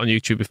seen that on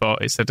YouTube before.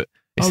 It said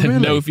really?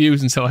 No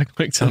views until I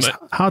clicked on it.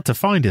 Hard to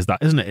find, is that,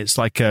 isn't it? It's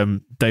like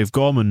Dave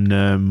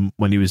Gorman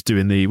when he was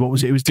doing what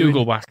was it he was doing?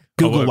 Google Whack.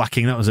 Google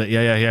whacking, that was it.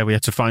 Yeah. We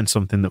had to find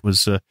something that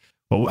was,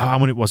 how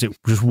many was it?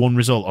 Just one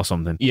result or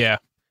something? Yeah.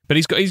 But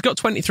he's got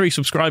 23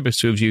 subscribers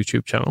to his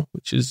YouTube channel,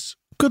 which is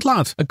good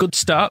lad. A good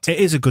start. It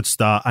is a good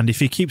start, and if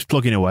he keeps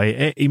plugging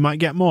away, he might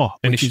get more,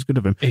 which is good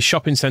of him. His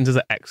shopping centres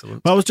are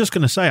excellent. Well, I was just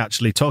going to say,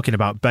 actually, talking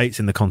about Bates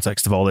in the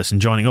context of all this and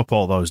joining up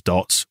all those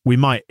dots, we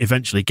might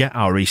eventually get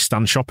our East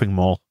Stand shopping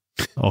mall,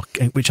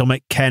 which will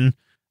make Ken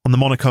on the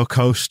Monaco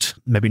coast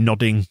maybe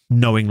nodding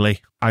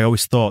knowingly. I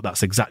always thought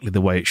that's exactly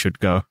the way it should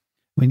go.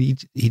 I mean,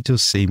 he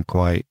does seem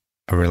quite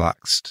a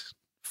relaxed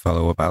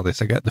fellow about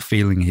this. I get the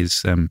feeling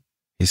his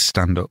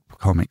stand-up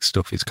comic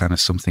stuff is kind of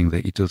something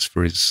that he does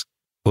for his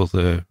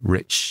other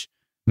rich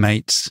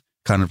mates.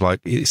 Kind of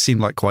like, it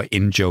seemed like quite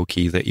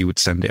in-jokey that he would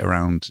send it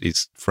around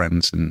his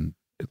friends and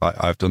like,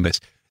 I've done this.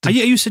 Are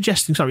you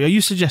suggesting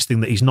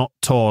that he's not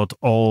toured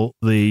all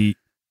the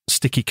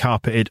sticky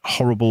carpeted,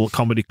 horrible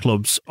comedy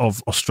clubs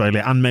of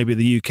Australia and maybe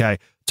the UK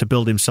to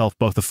build himself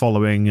both a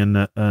following and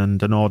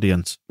an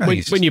audience?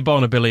 When you're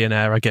born a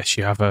billionaire, I guess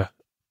you have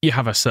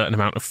a certain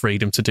amount of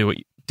freedom to do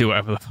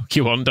whatever the fuck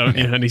you want, don't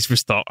you? And he's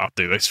just thought, I'll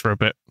do this for a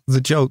bit.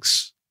 The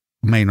jokes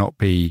may not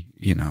be,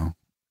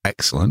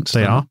 excellent.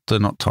 They're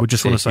not top. We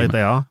just want to say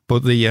they are.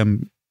 But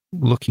the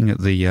looking at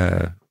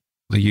the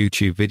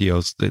YouTube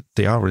videos, that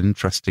they are an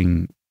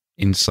interesting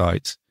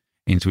insight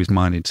into his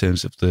mind in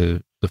terms of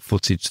the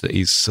footage that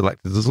he's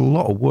selected. There's a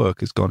lot of work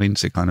has gone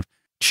into kind of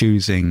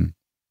choosing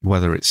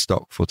whether it's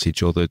stock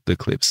footage or the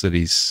clips that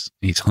he's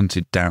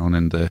hunted down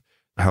and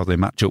how they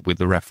match up with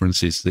the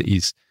references that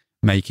he's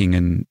making.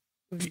 And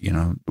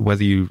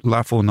whether you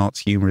laugh or not,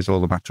 humor is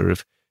all a matter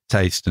of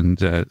taste, and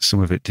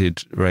some of it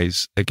did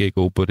raise a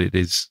giggle, but it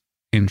is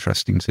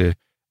interesting to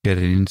get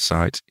an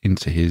insight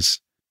into his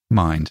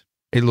mind.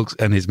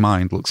 His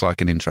mind looks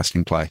like an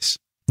interesting place.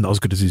 Not as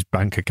good as his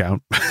bank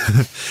account.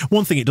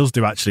 One thing it does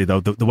do, actually,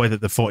 though, the way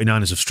that the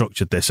 49ers have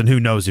structured this, and who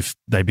knows if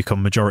they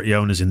become majority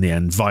owners in the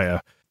end via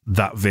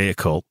that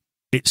vehicle,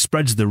 it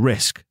spreads the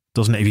risk,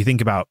 doesn't it? If you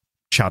think about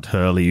Chad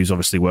Hurley, who's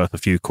obviously worth a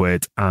few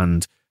quid,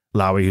 and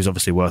Lowy, who's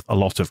obviously worth a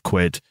lot of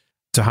quid,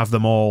 to have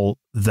them all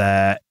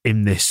there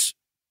in this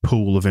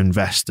pool of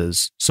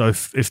investors. So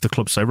if the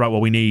club say, right,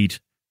 well, we need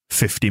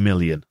 50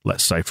 million,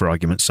 let's say, for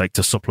argument's sake,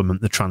 to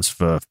supplement the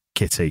transfer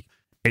kitty,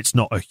 it's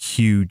not a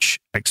huge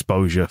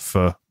exposure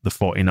for the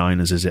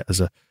 49ers, is it,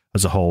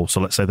 as a whole?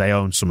 So let's say they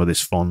own some of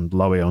this fund,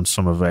 Lowy owns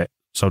some of it,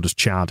 so does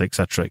Chad,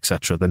 etc.,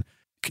 then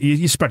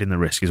you're spreading the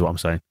risk, is what I'm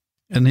saying.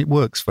 And it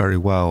works very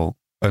well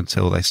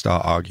until they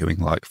start arguing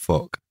like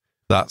fuck.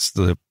 That's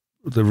the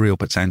real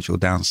potential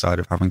downside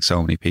of having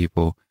so many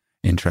people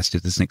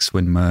interested. There's Nick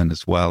Swinmurn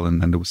as well,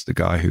 and then there was the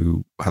guy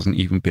who hasn't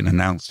even been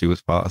announced, who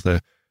was part of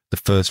the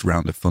first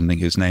round of funding,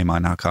 whose name I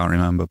now can't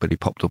remember, but he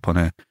popped up on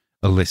a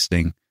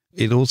listing.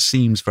 It all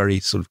seems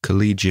very sort of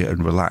collegiate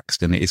and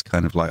relaxed, and it is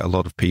kind of like a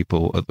lot of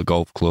people at the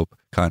golf club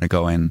kind of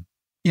going,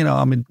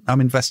 I'm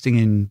investing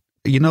in,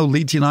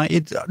 Leeds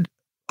United.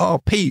 Oh,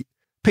 Pete,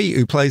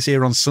 who plays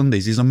here on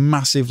Sundays, is a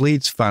massive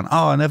Leeds fan.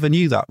 Oh, I never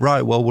knew that.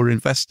 Right, well, we're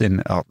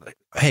investing. Oh,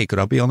 hey, could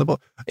I be on the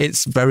board?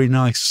 It's very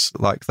nice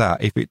like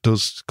that. If it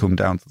does come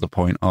down to the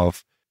point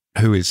of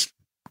who is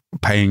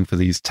paying for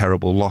these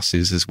terrible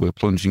losses as we're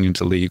plunging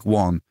into League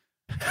One,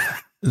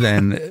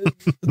 then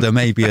there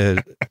may be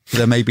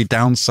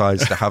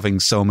downsides to having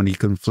so many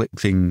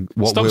conflicting.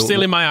 Stop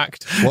stealing my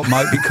act. What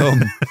might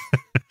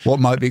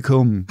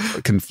become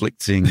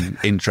conflicting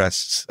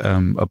interests.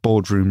 A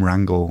boardroom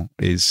wrangle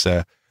is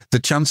the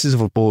chances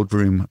of a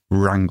boardroom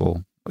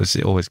wrangle, as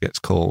it always gets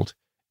called,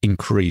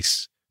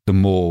 increase the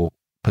more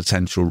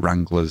potential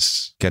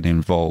wranglers get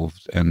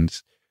involved,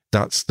 and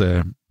that's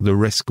the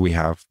risk we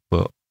have.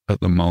 But at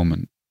the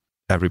moment,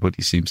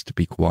 everybody seems to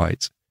be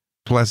quite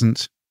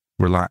pleasant,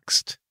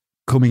 relaxed,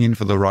 coming in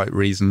for the right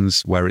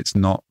reasons, where it's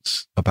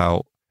not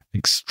about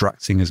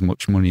extracting as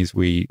much money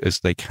as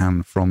they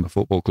can from the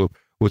football club.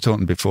 We were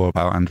talking before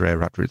about Andrea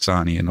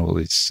Radrizzani and all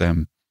this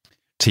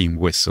Team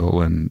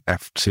Whistle and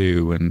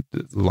F2 and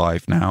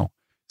Live Now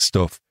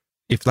stuff.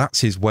 If that's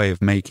his way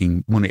of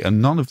making money,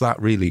 and none of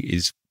that really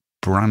is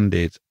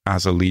branded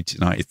as a Leeds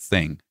United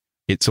thing.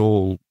 It's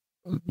all,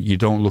 you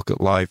don't look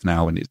at Live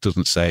Now and it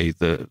doesn't say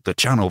the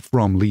channel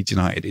from Leeds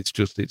United.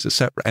 It's a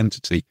separate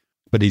entity,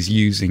 but he's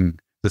using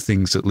the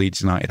things that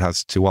Leeds United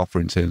has to offer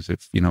in terms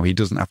of, he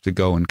doesn't have to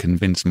go and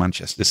convince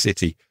Manchester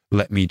City,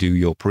 let me do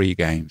your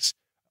pre-games.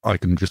 I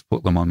can just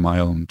put them on my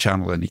own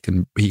channel, and he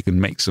can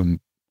make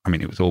some,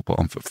 it was all put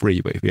on for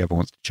free, but if he ever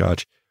wants to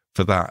charge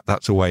for that,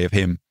 that's a way of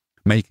him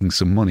making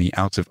some money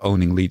out of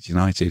owning Leeds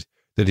United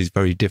that is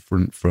very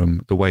different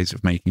from the ways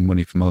of making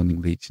money from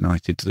owning Leeds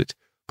United that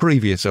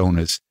previous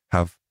owners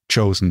have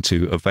chosen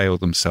to avail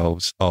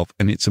themselves of.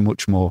 And it's a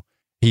much more,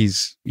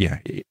 he's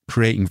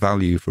creating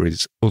value for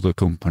his other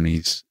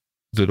companies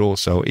that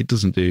also, it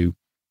doesn't do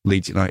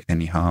Leeds United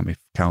any harm if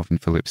Calvin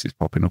Phillips is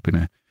popping up in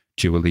a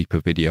Dua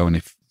Lipa video, and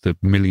if the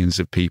millions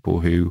of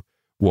people who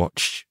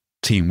watch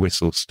Team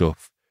Whistle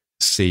stuff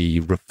see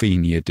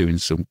Rafinha doing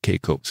some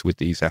kick-ups with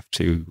these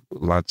F2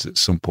 lads at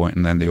some point,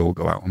 and then they all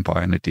go out and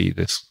buy an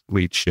Adidas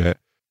Leeds shirt.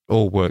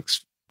 All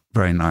works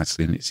very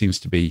nicely, and it seems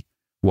to be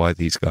why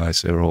these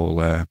guys are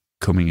all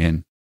coming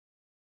in.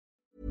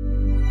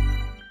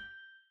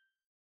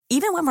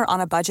 Even when we're on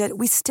a budget,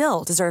 we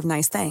still deserve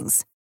nice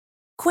things.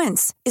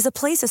 Quince is a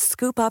place to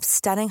scoop up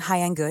stunning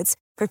high-end goods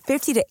for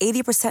 50 to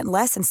 80%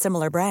 less than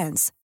similar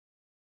brands.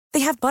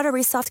 They have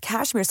buttery soft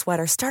cashmere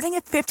sweaters starting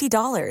at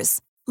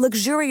 $50,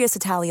 luxurious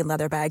Italian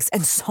leather bags,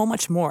 and so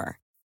much more.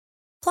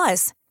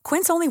 Plus,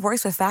 Quince only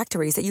works with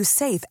factories that use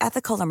safe,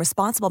 ethical, and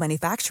responsible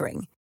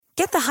manufacturing.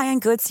 Get the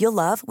high-end goods you'll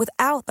love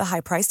without the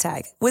high price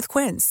tag with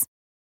Quince.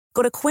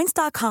 Go to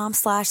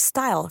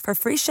quince.com/style for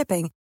free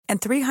shipping and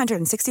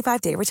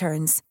 365-day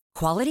returns.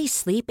 Quality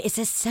sleep is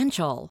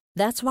essential.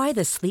 That's why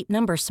the Sleep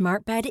Number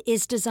Smart Bed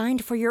is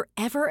designed for your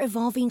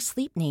ever-evolving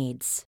sleep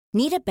needs.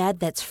 Need a bed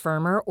that's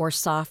firmer or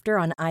softer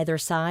on either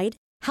side?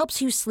 Helps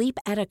you sleep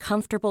at a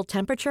comfortable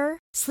temperature?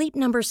 Sleep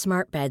Number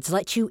Smart Beds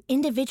let you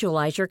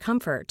individualize your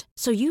comfort,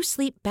 so you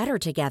sleep better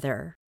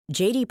together.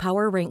 J.D.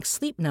 Power ranks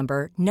Sleep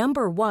Number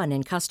number 1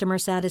 in customer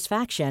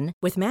satisfaction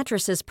with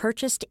mattresses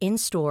purchased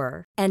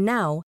in-store. And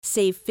now,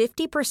 save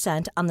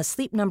 50% on the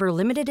Sleep Number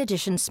Limited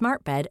Edition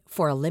Smart Bed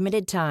for a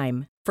limited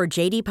time. For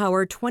J.D.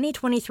 Power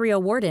 2023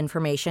 award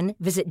information,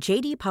 visit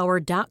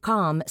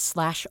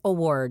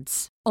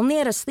jdpower.com/awards. Only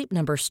at a Sleep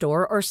Number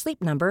store or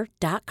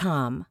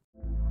sleepnumber.com.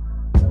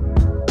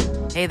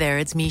 Hey there,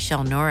 it's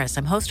Michelle Norris.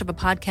 I'm host of a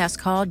podcast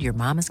called Your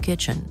Mama's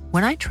Kitchen.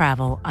 When I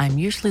travel, I'm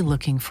usually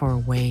looking for a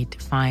way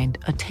to find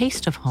a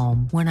taste of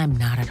home when I'm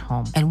not at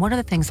home. And one of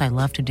the things I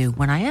love to do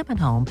when I am at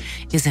home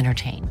is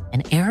entertain.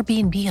 And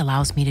Airbnb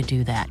allows me to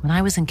do that. When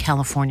I was in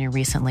California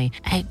recently,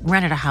 I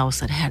rented a house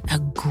that had a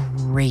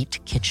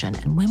great kitchen.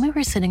 And when we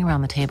were sitting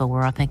around the table, we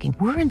were all thinking,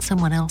 we're in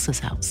someone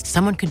else's house.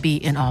 Someone could be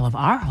in all of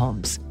our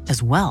homes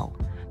as well.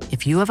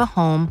 If you have a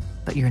home,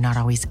 but you're not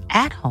always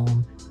at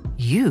home,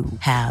 you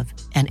have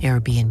an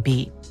Airbnb.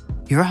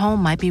 Your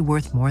home might be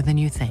worth more than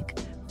you think.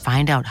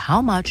 Find out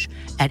how much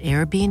at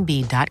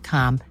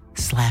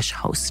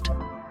airbnb.com/host.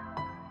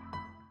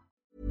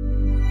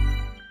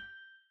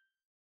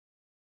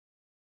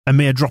 A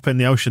mere drop in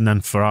the ocean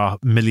then for our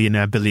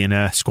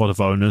millionaire-billionaire squad of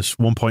owners.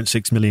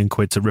 1.6 million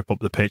quid to rip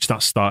up the pitch.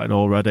 That's started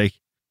already.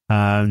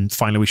 And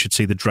finally, we should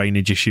see the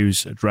drainage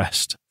issues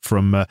addressed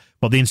from...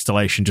 the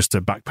installation, just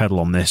to backpedal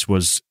on this,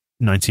 was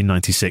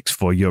 1996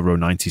 for Euro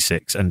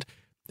 96. And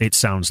it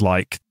sounds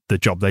like the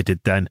job they did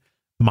then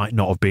might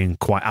not have been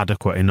quite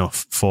adequate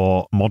enough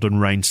for modern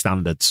rain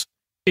standards.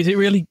 Is it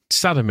really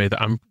sad of me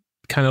that I'm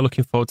kind of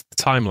looking forward to the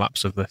time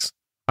lapse of this?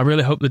 I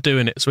really hope they're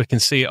doing it so we can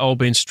see it all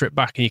being stripped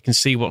back and you can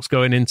see what's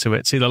going into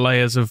it, see the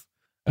layers of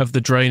the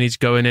drainage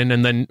going in,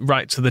 and then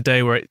right to the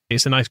day where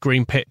it's a nice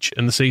green pitch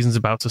and the season's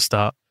about to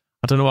start.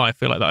 I don't know why I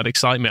feel like that'd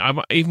excite me.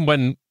 Even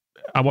when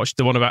I watched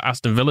the one about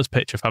Aston Villa's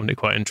pitch, I found it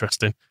quite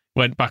interesting.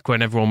 When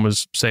everyone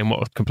was saying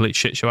what a complete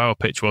shit show our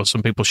pitch was,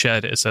 some people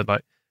shared it and said,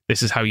 like,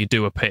 this is how you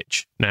do a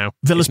pitch now.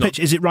 Villa's pitch,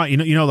 is it right?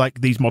 You know,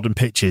 like these modern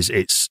pitches,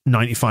 it's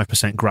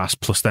 95% grass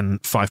plus then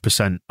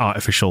 5%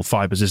 artificial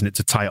fibres, isn't it,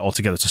 to tie it all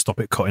together to stop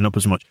it cutting up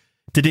as much.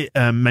 Did it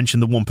mention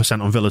the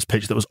 1% on Villa's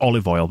pitch that was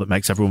olive oil that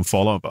makes everyone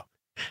fall over?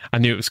 I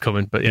knew it was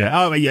coming, but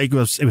yeah. Oh, yeah, it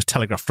was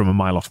telegraphed from a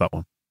mile off, that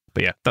one.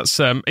 But yeah, that's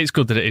it's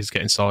good that it is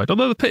getting solid.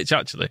 Although the pitch,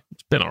 actually,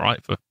 it's been all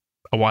right for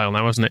a while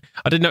now, hasn't it?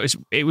 I did notice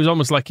it was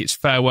almost like its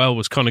farewell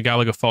was Conor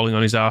Gallagher falling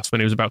on his arse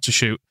when he was about to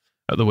shoot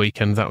at the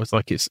weekend. That was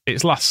like its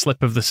last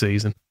slip of the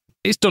season.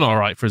 It's done all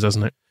right for us,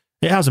 hasn't it?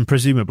 It has, and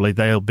presumably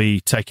they'll be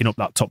taking up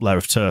that top layer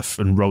of turf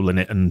and rolling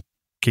it and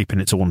keeping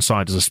it to one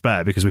side as a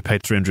spare because we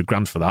paid 300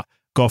 grand for that.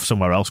 Go off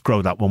somewhere else,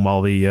 grow that one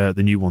while the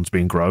new one's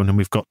being grown, and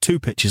we've got two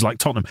pitches like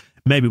Tottenham.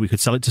 Maybe we could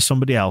sell it to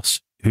somebody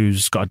else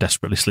who's got a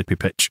desperately slippy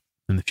pitch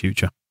in the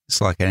future.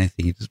 It's like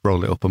anything, you just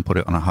roll it up and put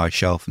it on a high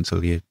shelf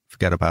until you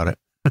forget about it.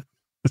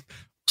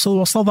 So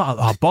what's all that?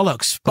 Oh,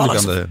 bollocks.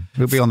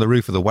 It'll be on the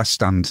roof of the West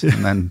Stand,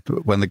 and then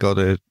when they go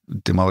to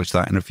demolish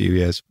that in a few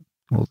years,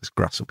 all this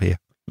grass up here.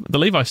 The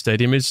Levi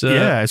Stadium is...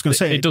 I was going to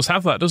say... It does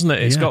have that, doesn't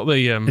it? It's got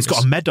the... it's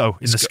got a meadow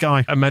in the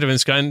sky. A meadow in the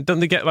sky. And don't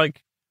they get,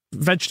 like,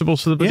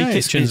 vegetables for the bloody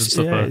kitchens and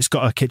stuff? Yeah, it's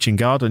got a kitchen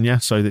garden,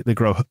 so they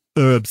grow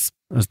herbs,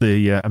 as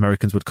the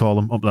Americans would call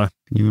them, up there.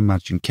 Can you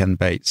imagine Ken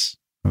Bates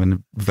having a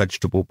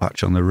vegetable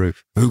patch on the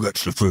roof? Who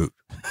gets the fruit?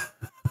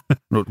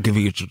 Not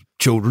giving it to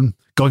children.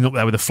 Going up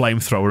there with a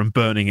flamethrower and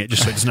burning it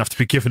just so it doesn't have to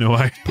be given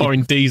away.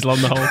 Pouring diesel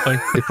on the whole thing.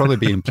 They'd probably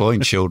be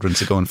employing children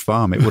to go and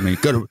farm it, wouldn't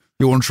he?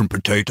 You want some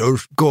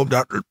potatoes? Go up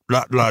that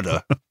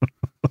ladder.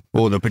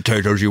 All the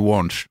potatoes you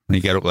want. And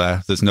you get up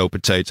there, there's no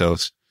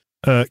potatoes.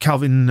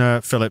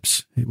 Calvin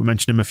Phillips, we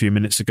mentioned him a few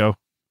minutes ago.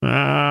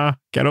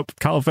 Get up,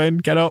 Calvin,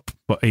 get up.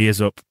 But he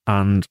is up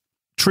and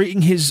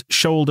treating his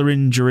shoulder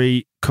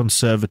injury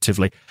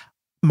conservatively.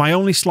 My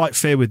only slight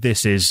fear with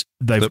this is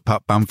that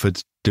Pat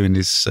Bamford's doing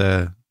his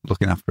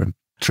looking after him,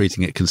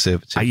 treating it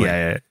conservatively.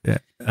 Yeah.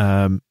 It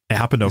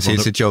happened over.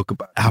 It's a joke.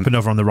 It happened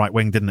over on the right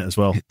wing, didn't it? As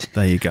well.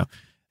 There you go.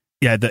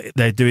 Yeah,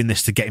 they're doing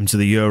this to get him to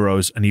the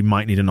Euros, and he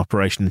might need an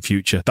operation in the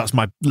future. That's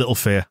my little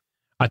fear.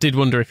 I did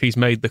wonder if he's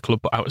made the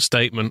club put out a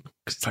statement,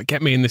 because it's like,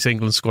 get me in this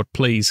England squad,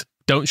 please.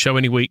 Don't show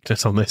any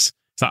weakness on this.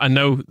 It's like, I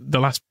know the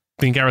last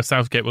thing Gareth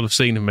Southgate will have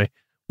seen of me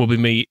will be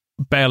me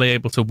barely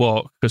able to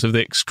walk because of the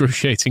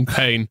excruciating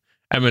pain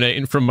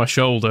emanating from my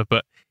shoulder,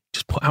 but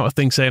just put out a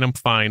thing saying I'm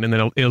fine, and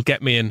then he'll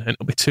get me in, and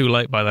it'll be too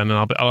late by then, and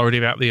I'll already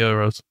be at the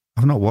Euros.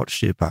 I've not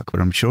watched it back,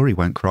 but I'm sure he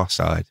went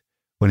cross-eyed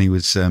when he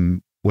was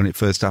when it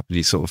first happened.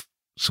 He sort of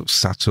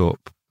sat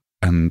up,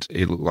 and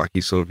it looked like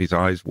his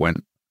eyes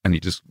went, and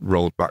he just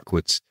rolled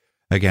backwards.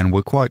 Again,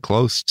 we're quite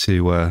close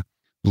to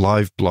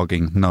live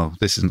blogging. No,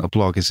 this isn't a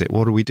blog, is it?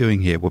 What are we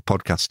doing here? We're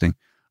podcasting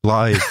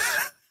live,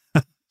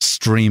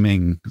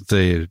 streaming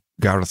the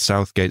Gareth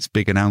Southgate's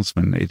big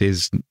announcement. It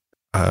is.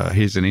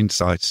 Here's an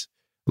insight,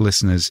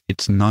 listeners.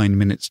 It's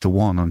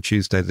 1:09 on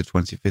Tuesday, the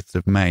 25th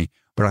of May.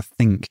 But I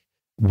think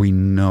we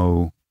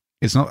know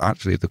it's not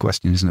actually, the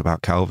question isn't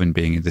about Calvin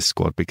being in this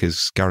squad,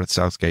 because Gareth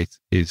Southgate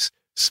is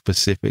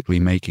specifically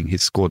making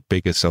his squad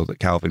bigger so that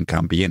Calvin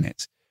can be in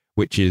it,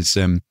 which is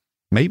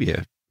maybe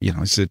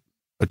it's a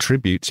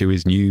tribute to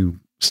his new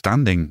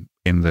standing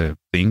in the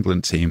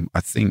England team. I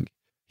think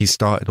he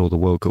started all the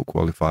World Cup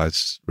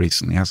qualifiers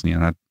recently, hasn't he?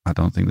 And I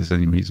don't think there's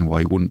any reason why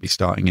he wouldn't be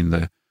starting in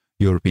the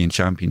European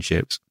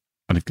Championships.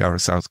 And if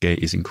Gareth Southgate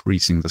is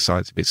increasing the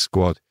size of his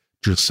squad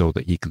just so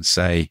that he can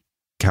say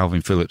Calvin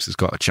Phillips has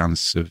got a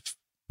chance of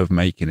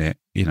making it,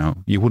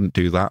 you wouldn't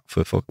do that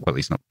for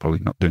he's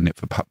probably not doing it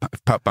for Pat.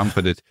 If Pat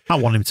Bamford had, I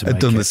want him to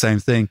done the same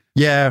thing.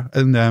 Yeah,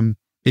 and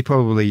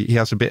He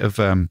has a bit of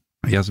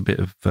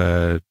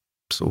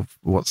sort of,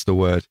 what's the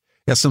word?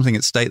 He has something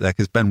at stake there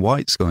because Ben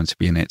White's going to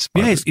be in it.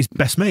 Yeah, his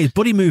best mate. His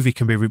buddy movie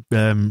can be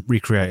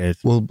recreated.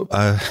 Well,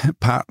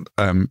 Pat,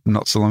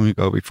 not so long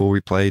ago, before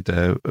we played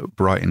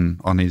Brighton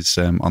on his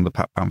on the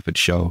Pat Bamford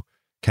show,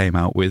 came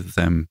out with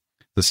the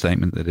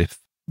statement that if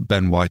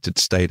Ben White had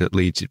stayed at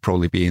Leeds, he'd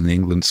probably be in the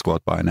England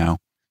squad by now.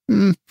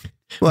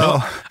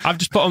 Well, I've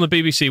just put on the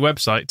BBC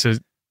website to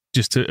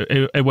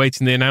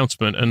awaiting the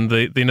announcement, and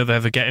they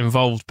have a get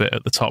involved bit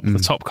at the top. The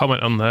top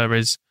comment on there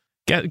is,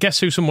 guess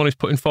who someone is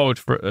putting forward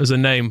as a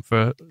name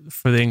for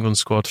the England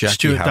squad?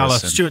 Stuart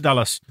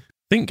Dallas. I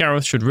think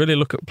Gareth should really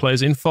look at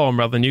players in form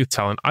rather than youth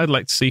talent. I'd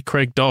like to see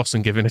Craig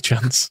Dawson given a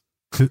chance.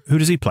 Who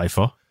does he play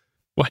for?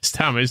 West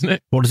Ham, isn't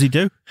it? What does he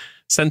do?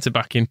 Centre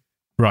backing.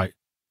 Right.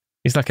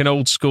 He's like an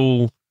old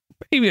school.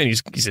 Even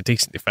he's a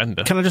decent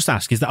defender. Can I just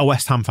ask, is that a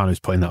West Ham fan who's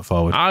putting that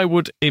forward? I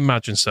would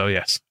imagine so,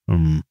 yes.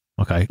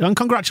 Okay. And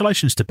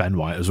congratulations to Ben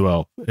White as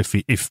well,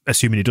 if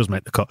assuming he does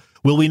make the cut.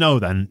 Will we know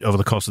then, over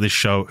the course of this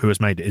show, who has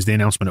made it? Is the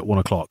announcement at 1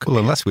 o'clock? Well,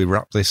 unless we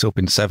wrap this up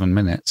in 7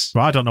 minutes.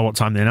 Well, I don't know what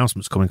time the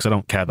announcement's coming because I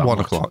don't care that 1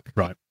 much. o'clock.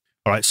 Right.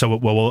 All right. So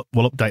we'll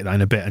update that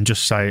in a bit and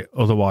just say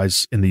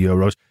otherwise in the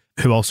Euros.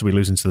 Who else are we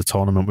losing to the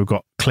tournament? We've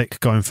got Klich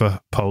going for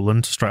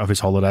Poland straight off his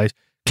holidays.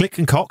 Klich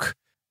and Koch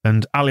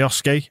and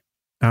Alioski.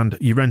 And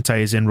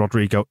Llorente is in,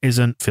 Rodrigo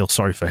isn't. Feel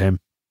sorry for him,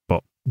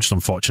 but just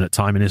unfortunate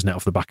timing, isn't it,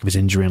 off the back of his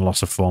injury and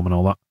loss of form and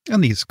all that.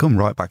 And he's come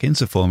right back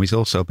into form. He's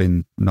also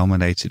been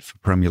nominated for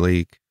Premier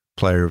League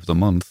Player of the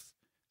Month.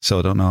 So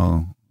I don't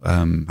know,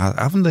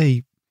 haven't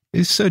they?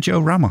 Is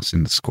Sergio Ramos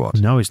in the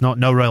squad? No, he's not.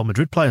 No Real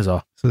Madrid players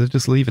are. So they're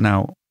just leaving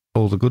out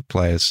all the good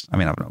players. I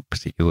mean, I've no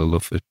particular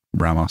love for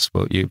Ramos,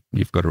 but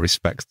you've got to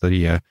respect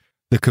the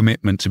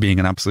commitment to being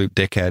an absolute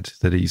dickhead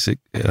that he's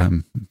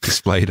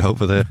displayed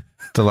over the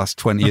last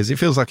 20 years. It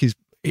feels like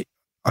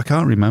I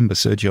can't remember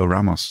Sergio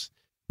Ramos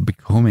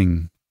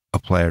becoming a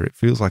player. It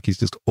feels like he's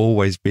just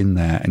always been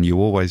there, and you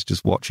always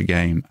just watch a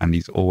game and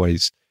he's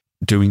always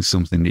doing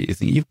something that you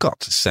think you've got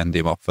to send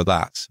him off for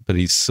that, but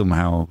he's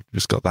somehow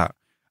just got that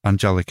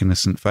angelic,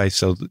 innocent face.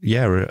 So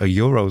yeah, a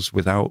Euros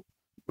without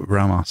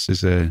Ramos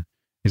is a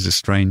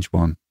strange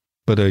one,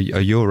 but a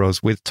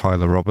Euros with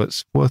Tyler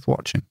Roberts, worth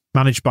watching.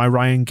 Managed by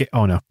Ryan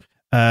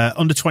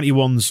under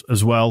 21s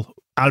as well.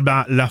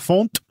 Albin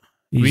Lafont.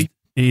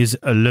 He's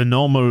Le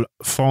Normal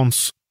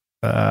France.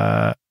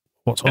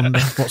 What's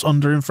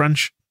under in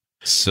French?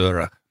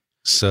 Sir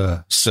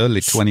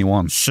le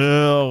 21.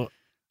 Sir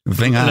Le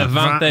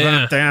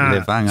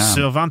 21.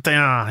 Sir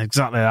 21.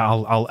 Exactly.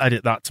 I'll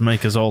edit that to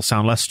make us all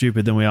sound less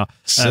stupid than we are.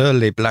 Sir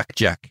le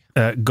Blackjack.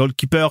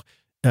 Goalkeeper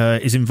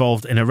is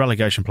involved in a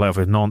relegation playoff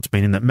with Nantes,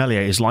 meaning that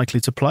Meslier is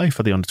likely to play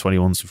for the under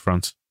 21s in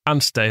France.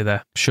 And stay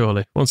there,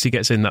 surely. Once he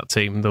gets in that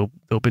team,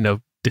 there'll be no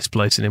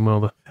displacing him, will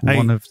there?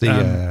 One of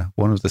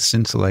the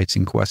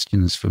scintillating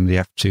questions from the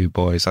F2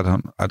 boys. I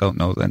don't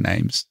know their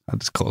names. I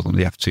just call them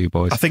the F2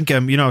 boys. I think I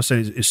was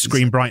saying it's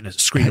Screen and Brightness.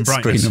 Screen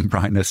and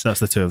Brightness.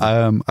 That's the two of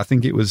them. I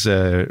think it was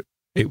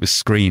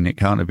Screen. It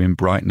can't have been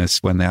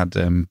Brightness when they had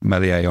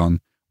Meslier on.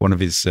 One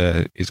of his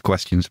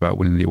questions about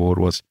winning the award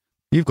was,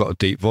 "You've got a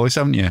deep voice,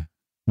 haven't you?"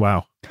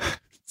 Wow.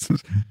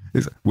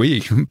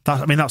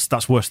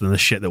 That's worse than the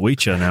shit that we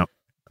churn out.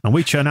 And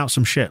we churn out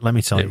some shit, let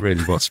me tell you. It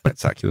really was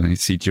spectacular. And you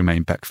see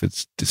Jermaine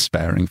Beckford's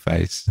despairing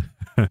face.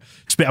 I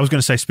was going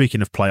to say,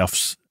 speaking of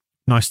playoffs,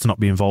 nice to not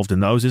be involved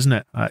in those, isn't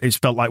it? It's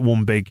felt like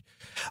one big...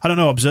 I don't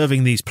know,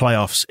 observing these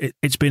playoffs,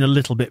 it's been a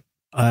little bit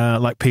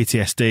like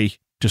PTSD,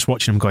 just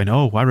watching them going,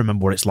 oh, I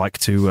remember what it's like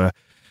to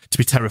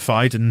be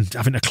terrified and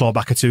having to claw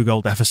back a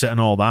 2-goal deficit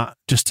and all that.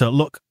 Just to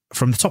look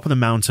from the top of the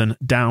mountain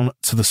down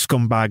to the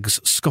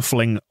scumbags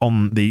scuffling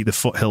on the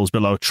foothills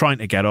below, trying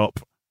to get up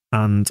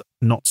and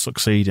not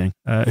succeeding.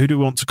 Who do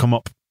we want to come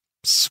up?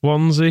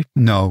 Swansea?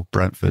 No,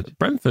 Brentford.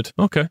 Brentford,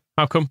 okay.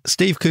 How come?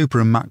 Steve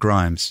Cooper and Matt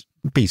Grimes.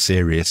 Be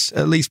serious.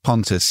 At least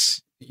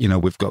Pontus,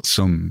 we've got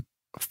some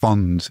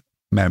fond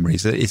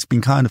memories. It's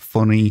been kind of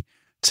funny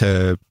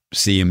to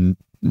see him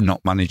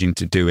not managing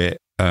to do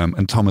it.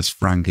 And Thomas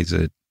Frank is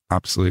an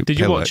absolute Did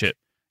you watch it?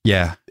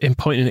 Yeah. In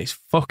pointing its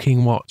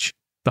fucking watch.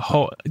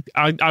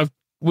 I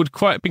would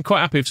been quite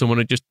happy if someone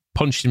had just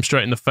punched him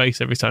straight in the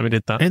face every time he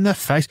did that. In the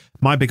face?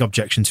 My big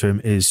objection to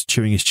him is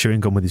chewing his chewing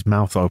gum with his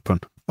mouth open.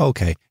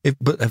 Okay.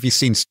 But have you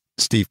seen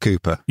Steve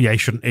Cooper? Yeah, he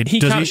shouldn't.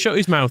 He can't shut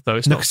his mouth, though.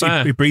 It's not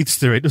fair. He breathes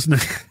through it,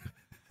 doesn't he?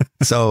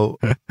 So,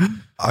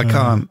 I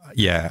can't...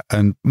 Yeah,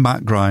 and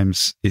Matt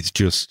Grimes is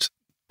just...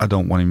 I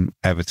don't want him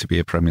ever to be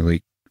a Premier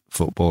League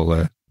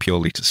footballer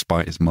purely to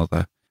spite his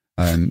mother.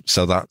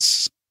 So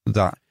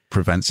that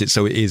prevents it.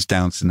 So it is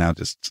down to now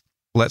just...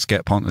 Let's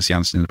get Pontus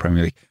Jansson in the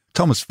Premier League.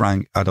 Thomas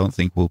Frank, I don't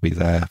think will be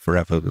there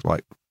forever.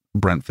 Like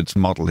Brentford's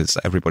model is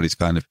that everybody's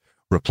kind of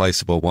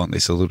replaceable, won't they?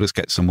 So they'll just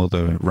get some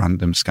other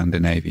random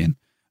Scandinavian,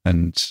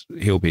 and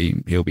he'll be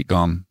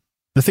gone.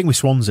 The thing with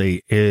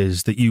Swansea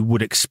is that you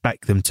would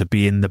expect them to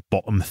be in the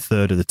bottom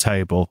third of the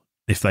table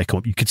if they come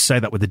up. You could say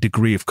that with a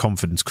degree of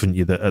confidence, couldn't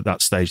you? That at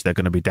that stage they're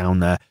going to be down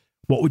there.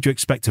 what would you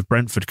expect of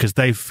Brentford? Because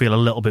they feel a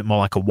little bit more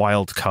like a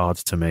wild card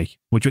to me.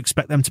 Would you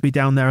expect them to be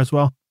down there as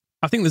well?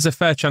 I think there's a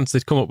fair chance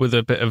they'd come up with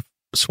a bit of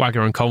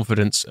swagger and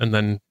confidence and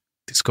then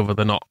discover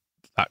they're not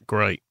that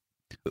great,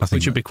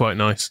 which would be quite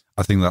nice.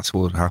 I think that's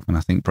what would happen.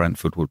 I think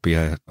Brentford would be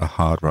a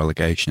hard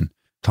relegation.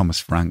 Thomas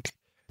Frank,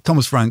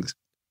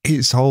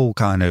 his whole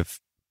kind of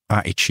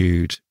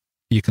attitude,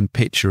 you can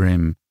picture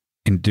him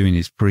in doing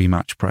his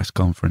pre-match press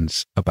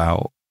conference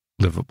about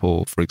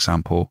Liverpool, for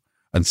example,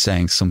 and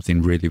saying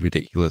something really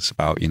ridiculous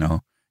about,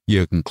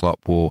 Jurgen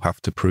Klopp will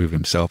have to prove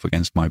himself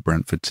against my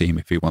Brentford team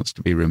if he wants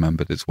to be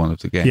remembered as one of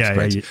the game's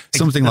greats.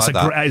 Something like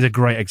that. That is a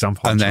great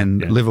example. And then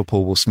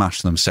Liverpool will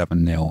smash them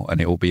 7-0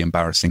 and it will be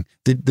embarrassing.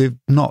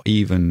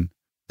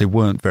 They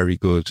weren't very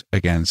good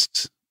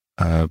against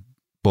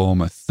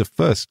Bournemouth. The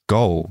first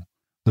goal,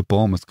 the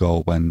Bournemouth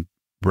goal when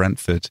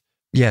Brentford,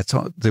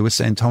 they were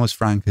saying Thomas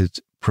Frank had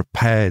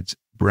prepared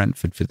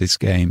Brentford for this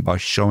game by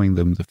showing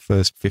them the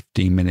first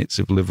 15 minutes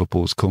of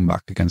Liverpool's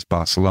comeback against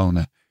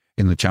Barcelona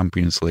in the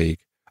Champions League.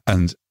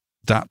 And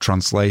that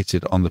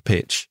translated on the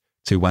pitch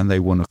to when they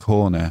won a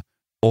corner,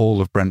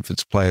 all of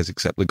Brentford's players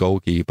except the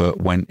goalkeeper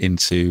went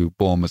into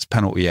Bournemouth's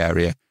penalty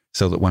area,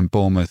 so that when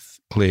Bournemouth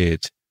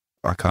cleared,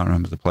 I can't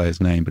remember the player's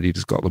name, but he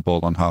just got the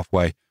ball on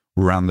halfway,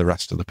 ran the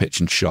rest of the pitch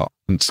and shot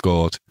and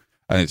scored.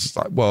 And it's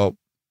like, well,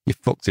 you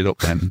fucked it up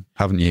then,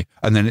 haven't you?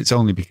 And then it's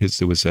only because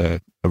there was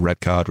a red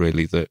card,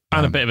 really, that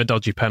and a bit of a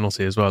dodgy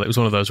penalty as well. It was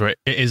one of those where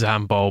it is a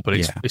handball, but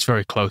it's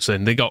very close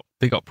in. They got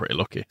pretty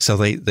lucky. So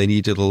they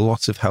needed a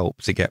lot of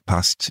help to get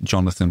past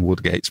Jonathan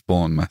Woodgate's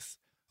Bournemouth.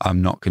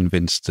 I'm not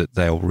convinced that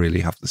they'll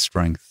really have the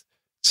strength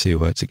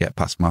to get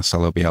past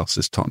Marcelo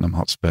Bielsa's Tottenham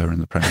Hotspur in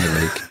the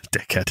Premier League.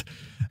 Dickhead.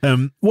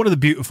 One of the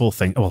beautiful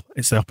things, well,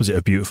 it's the opposite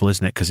of beautiful,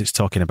 isn't it? Because it's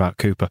talking about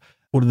Cooper.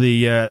 One of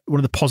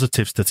the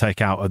positives to take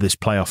out of this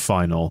playoff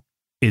final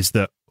is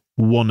that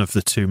one of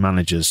the two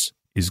managers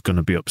is going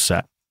to be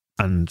upset,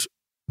 and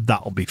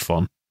that'll be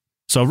fun.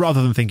 So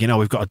rather than thinking,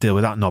 we've got to deal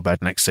with that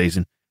knobhead next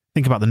season,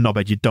 think about the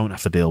knobhead you don't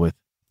have to deal with.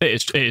 It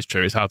is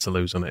true. It's hard to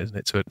lose on it, isn't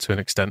it, to an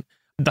extent?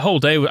 The whole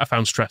day I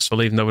found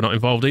stressful, even though we're not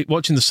involved.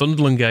 Watching the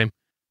Sunderland game,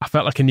 I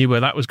felt like I knew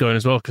where that was going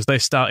as well, because they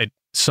started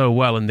so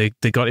well and they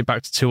got it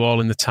back to 2-2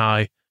 in the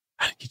tie.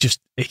 And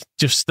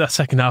just that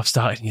second half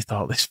started and you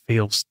thought, this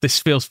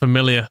feels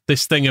familiar.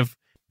 This thing of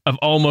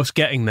almost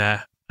getting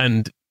there,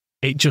 and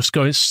it just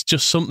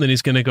something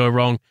is going to go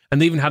wrong.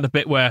 And they even had a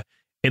bit where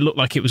it looked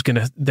like it was going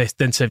to, they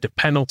then saved a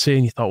penalty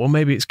and you thought, well,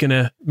 maybe it is going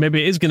to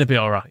be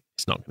all right.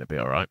 It's not going to be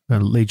all right.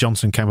 And Lee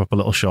Johnson came up a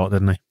little short,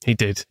 didn't he? He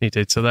did.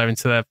 So they're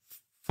into their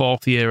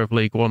 4th year of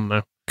League One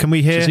now. Can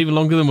we hear? It's even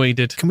longer than we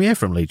did. Can we hear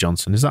from Lee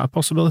Johnson? Is that a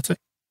possibility?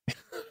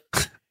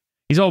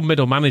 He's all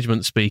middle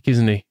management speak,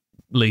 isn't he?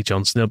 Lee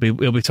Johnson.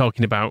 He'll be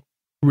talking about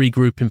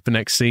regrouping for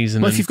next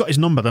seson. Well, if you've got his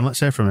number, then let's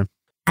hear from him.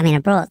 I mean, I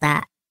brought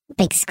that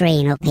big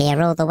screen up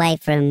here all the way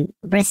from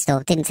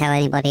Bristol. Didn't tell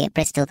anybody at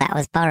Bristol that I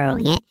was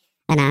borrowing it,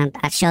 and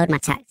I showed my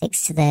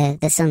tactics to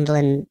the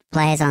Sunderland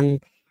players on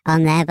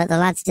there. But the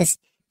lads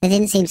they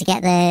didn't seem to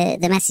get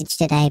the message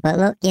today. But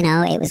look,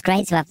 it was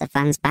great to have the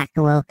fans back,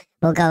 and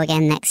we'll go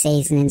again next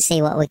season and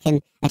see what we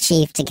can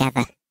achieve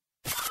together.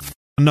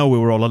 I know we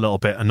were all a little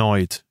bit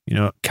annoyed,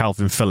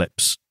 Calvin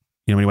Phillips,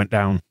 when he went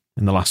down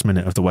in the last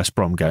minute of the West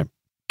Brom game.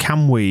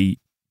 Can we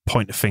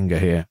point a finger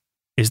here?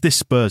 Is this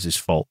Spurs'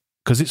 fault?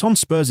 Because it's on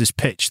Spurs'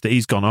 pitch that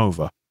he's gone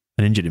over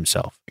and injured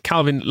himself.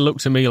 Calvin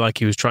looked to me like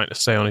he was trying to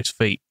stay on his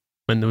feet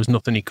when there was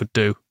nothing he could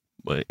do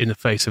in the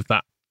face of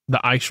the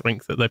ice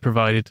rink that they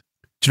provided.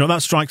 Do you know what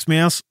that strikes me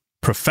as?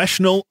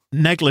 Professional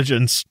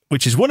negligence,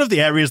 which is one of the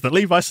areas that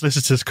Levi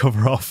solicitors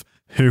cover off,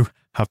 who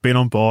have been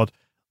on board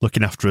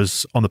looking after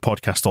us on the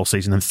podcast all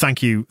season. And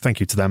thank you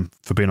to them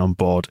for being on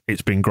board.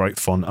 It's been great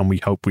fun, and we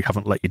hope we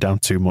haven't let you down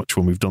too much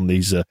when we've done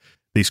these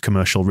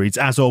commercial reads.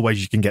 As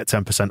always, you can get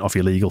 10% off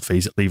your legal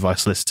fees at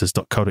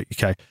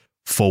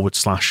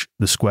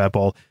levisolicitors.co.uk/the square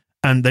ball.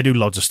 And they do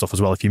loads of stuff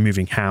as well. If you're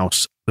moving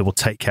house, they will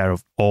take care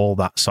of all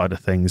that side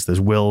of things.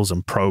 There's wills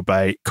and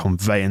probate,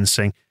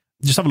 conveyancing.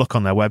 Just have a look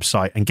on their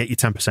website and get your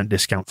 10%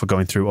 discount for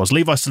going through us.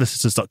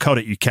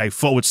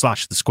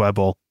 levisolicitors.co.uk/the square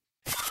ball.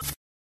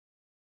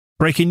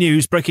 Breaking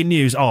news.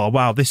 Oh,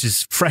 wow, this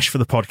is fresh for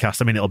the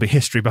podcast. I mean, it'll be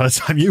history by the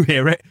time you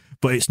hear it,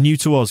 but it's new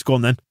to us. Go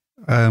on then.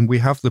 We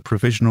have the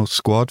provisional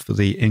squad for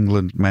the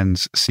England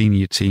men's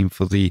senior team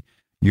for the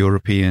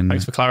European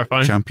Thanks for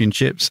clarifying.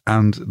 Championships.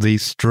 And the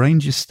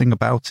strangest thing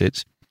about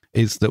it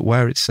is that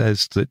where it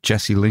says that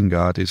Jesse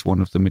Lingard is one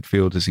of the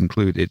midfielders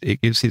included,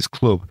 it gives his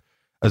club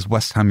as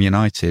West Ham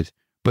United,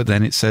 but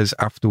then it says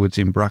afterwards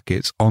in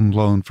brackets, on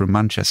loan from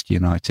Manchester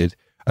United,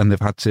 and they've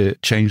had to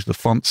change the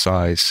font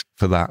size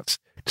for that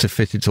to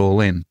fit it all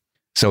in.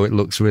 So it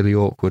looks really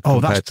awkward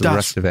compared to the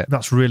rest of it.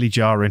 That's really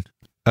jarring.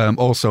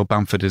 Also,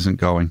 Bamford isn't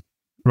going.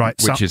 Right,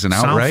 which is an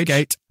outrage.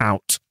 Southgate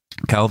out.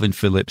 Calvin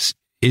Phillips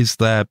is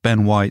there.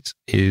 Ben White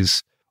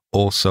is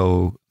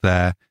also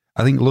there.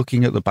 I think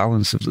looking at the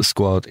balance of the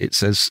squad, it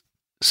says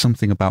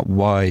something about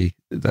why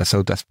they're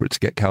so desperate to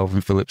get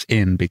Calvin Phillips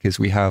in, because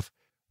we have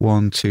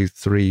 7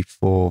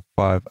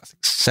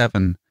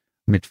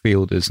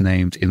 midfielders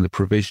named in the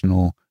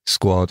provisional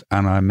squad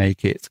and I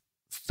make it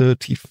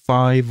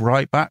 35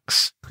 right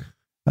backs.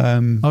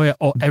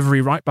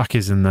 Every right back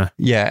is in there.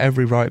 Yeah,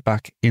 every right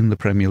back in the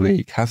Premier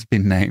League has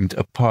been named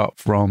apart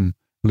from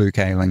Luke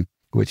Ayling,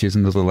 which is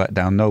another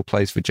letdown. No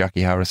place for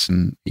Jackie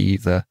Harrison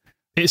either.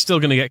 It's still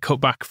going to get cut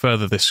back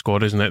further, this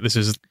squad, isn't it? This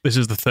is the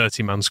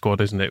 30-man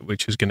squad, isn't it?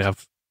 Which is going to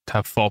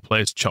have 4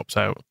 players chopped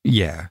out.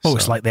 Yeah.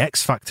 It's like the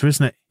X Factor,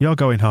 isn't it? You're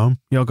going home,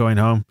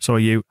 so are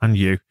you, and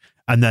you.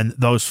 And then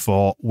those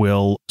 4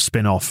 will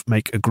spin off,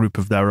 make a group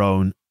of their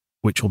own,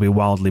 which will be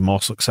wildly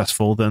more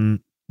successful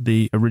than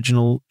the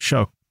original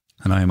show.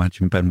 And I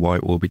imagine Ben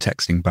White will be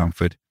texting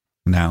Bamford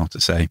now to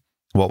say,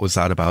 what was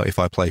that about? If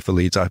I play for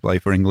Leeds, I play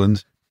for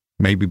England.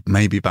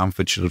 Maybe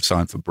Bamford should have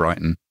signed for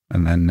Brighton.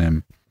 And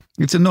then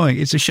it's annoying.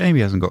 It's a shame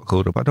he hasn't got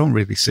called up. I don't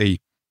really see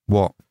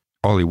what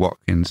Ollie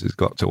Watkins has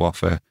got to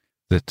offer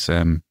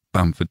that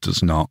Bamford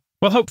does not.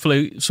 Well,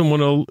 hopefully someone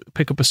will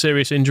pick up a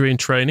serious injury in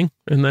training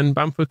and then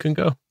Bamford can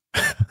go.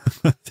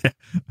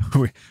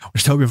 We're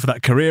just hoping for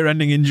that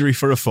career-ending injury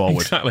for a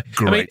forward. Exactly.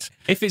 Great. I mean,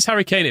 if it's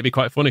Harry Kane, it'd be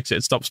quite funny because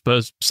it'd stop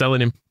Spurs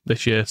selling him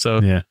this year.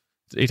 So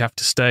he'd have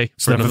to stay.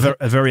 So they have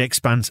a very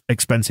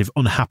expensive,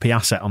 unhappy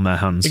asset on their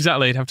hands.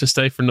 Exactly. He'd have to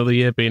stay for another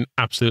year being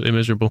absolutely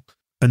miserable.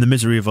 And the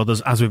misery of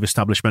others, as we've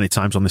established many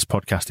times on this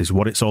podcast, is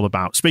what it's all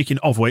about. Speaking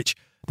of which,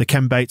 the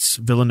Ken Bates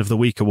Villain of the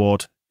Week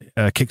award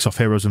kicks off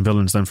heroes and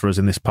villains then for us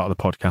in this part of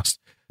the podcast.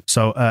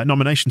 So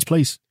nominations,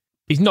 please.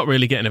 He's not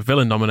really getting a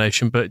villain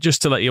nomination, but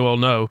just to let you all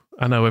know,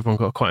 I know everyone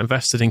got quite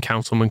invested in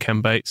Councilman Ken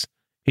Bates.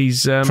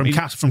 He's from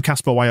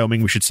Casper,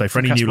 Wyoming, we should say, for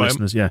any new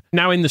listeners. Yeah,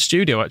 now in the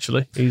studio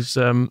actually. He's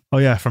from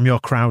your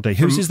crowdie.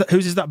 Whose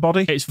is that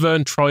body? It's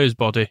Vern Troyer's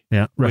body.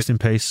 Yeah, rest in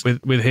peace.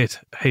 With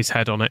his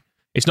head on it.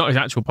 It's not his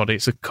actual body.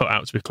 It's a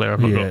cutout. To be clear,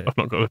 I've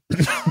not got.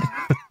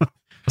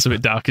 That's a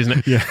bit dark, isn't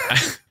it? Yeah.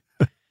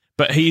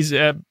 But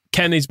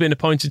Ken has been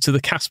appointed to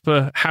the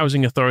Casper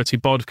Housing Authority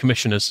Board of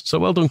Commissioners. So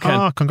well done,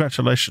 Ken.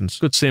 Congratulations.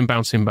 Good to see him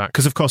bouncing back.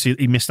 Because, of course,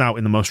 he missed out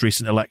in the most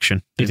recent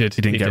election. He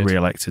didn't get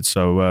re-elected,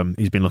 so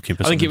he's been looking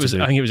for something to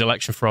do. I think it was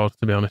election fraud,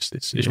 to be honest.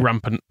 It's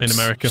rampant in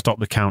America. Stop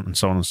the count and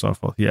so on and so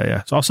forth.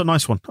 Yeah. So also a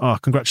nice one.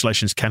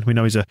 Congratulations, Ken. We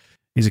know he's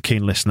a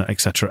keen listener,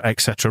 etc.,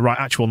 etc. Right,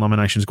 actual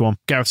nominations, go on.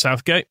 Gareth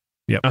Southgate.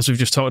 Yep. As we've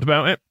just talked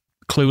about it.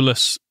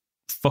 Clueless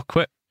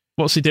fuckwit.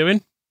 What's he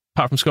doing?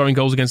 Apart from scoring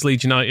goals against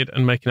Leeds United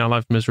and making our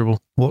lives miserable.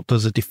 What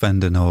does a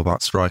defender know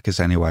about strikers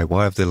anyway?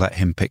 Why have they let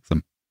him pick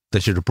them? They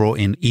should have brought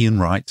in Ian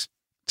Wright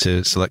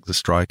to select the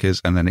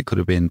strikers, and then it could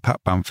have been Pat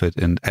Bamford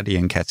and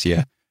Eddie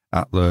Nketiah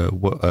at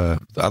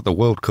the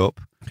World Cup,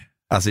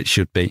 as it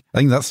should be. I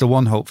think that's the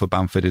one hope for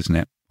Bamford, isn't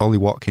it? Ollie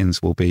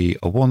Watkins will be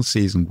a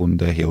one-season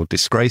wonder. He'll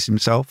disgrace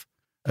himself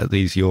at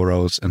these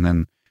Euros, and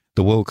then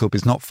the World Cup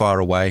is not far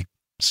away,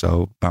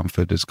 so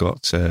Bamford has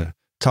got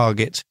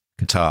target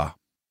Qatar.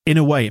 In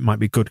a way, it might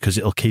be good because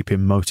it'll keep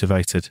him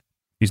motivated.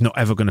 He's not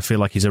ever going to feel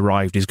like he's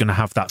arrived. He's going to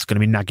have that's going to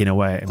be nagging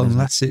away at him.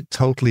 Unless it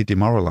totally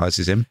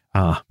demoralises him.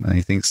 And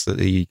he thinks that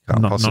he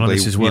can't possibly,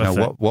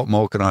 what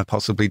more can I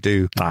possibly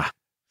do?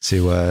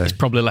 He's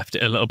probably left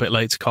it a little bit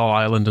late to call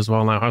Ireland as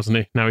well now, hasn't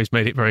he? Now he's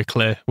made it very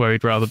clear where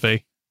he'd rather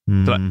be.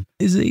 But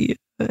is he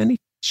any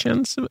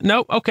chance of it?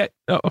 No, okay.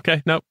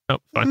 No,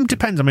 fine.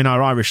 Depends. I mean,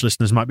 our Irish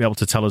listeners might be able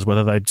to tell us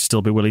whether they'd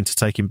still be willing to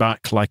take him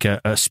back, like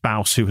a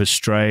spouse who has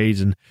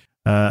strayed and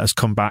has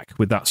come back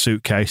with that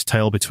suitcase,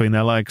 tail between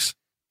their legs.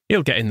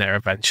 He'll get in there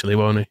eventually,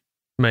 won't he?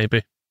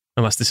 Maybe.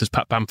 Unless this is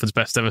Pat Bamford's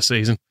best ever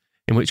season,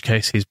 in which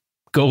case his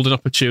golden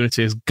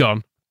opportunity is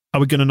gone. Are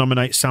we going to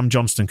nominate Sam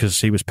Johnston because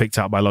he was picked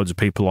out by loads of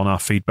people on our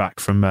feedback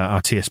from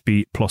our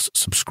TSB Plus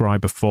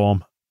subscriber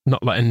form?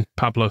 Not letting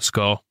Pablo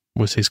score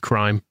was his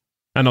crime.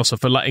 And also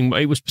for letting...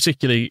 It was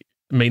particularly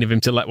mean of him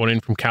to let one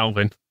in from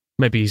Calvin.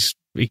 Maybe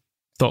he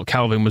thought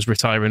Calvin was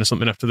retiring or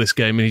something after this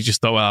game and he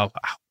just thought, well,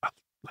 I'll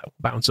let it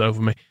bounce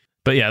over me.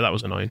 But yeah, that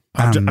was annoying.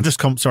 I've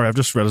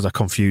just realised I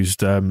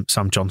confused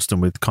Sam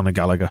Johnston with Conor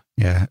Gallagher.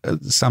 Yeah,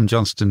 Sam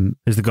Johnston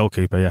is the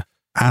goalkeeper, yeah.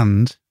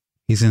 And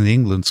he's in the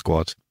England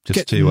squad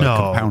to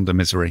compound the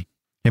misery.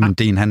 Him and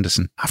Dean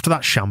Henderson. After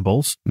that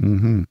shambles?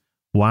 Mm-hmm.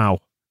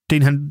 Wow.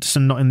 Dean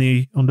Henderson not in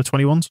the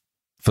under-21s?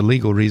 For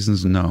legal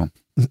reasons, no.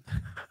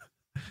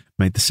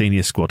 Made the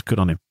senior squad. Good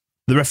on him.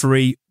 The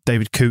referee,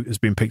 David Coote, has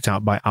been picked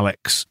out by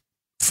Alex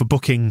for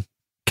booking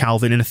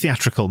Calvin in a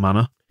theatrical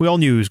manner. We all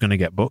knew he was going to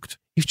get booked.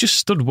 He was just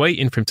stood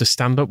waiting for him to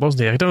stand up,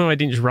 wasn't he? I don't know why I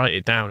didn't just write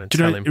it down and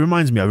tell him. It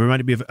reminded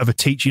me of a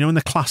teacher, in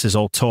the classes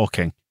all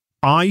talking.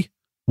 I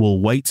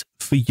will wait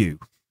for you.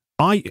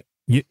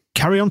 You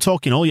carry on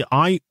talking all you.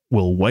 I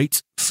will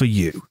wait for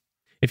you.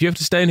 If you have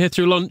to stay in here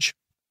through lunch,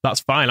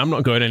 that's fine. I'm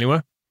not going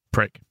anywhere.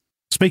 Prick.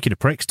 Speaking of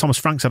pricks, Thomas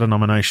Franks had a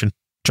nomination.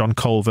 John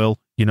Colville,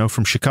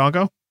 from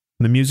Chicago,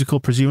 the musical,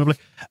 presumably.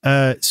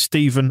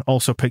 Stephen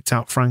also picked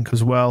out Frank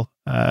as well.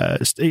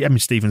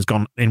 Stephen's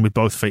gone in with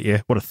both feet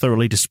here. What a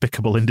thoroughly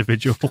despicable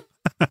individual.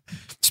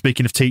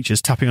 Speaking of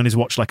teachers, tapping on his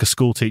watch like a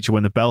school teacher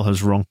when the bell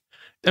has rung.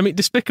 I mean,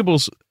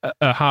 despicable's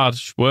a hard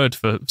word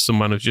for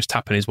someone who's just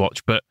tapping his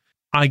watch, but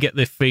I get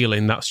the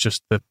feeling that's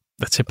just the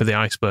tip of the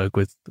iceberg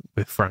with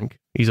Frank.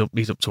 He's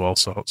up to all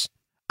sorts.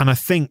 And I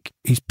think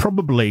he's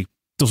probably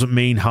doesn't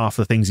mean half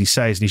the things he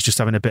says, and he's just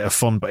having a bit of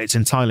fun, but it's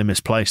entirely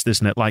misplaced,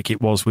 isn't it? Like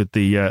it was with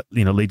the,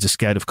 Leeds are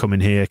scared of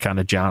coming here kind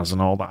of jazz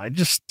and all that. I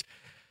just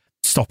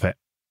stop it.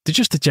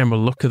 Just the general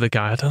look of the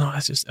guy. I don't know. I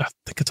think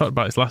I talked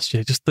about this last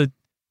year. Just the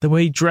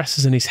way he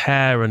dresses and his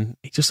hair, and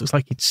he just looks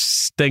like he'd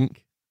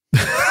stink.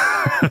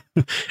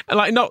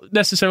 Like not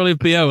necessarily a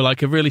BO,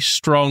 like a really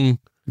strong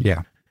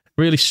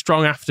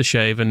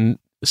aftershave and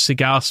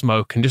cigar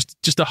smoke, and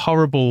just a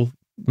horrible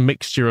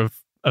mixture of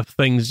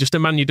things. Just a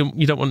man you don't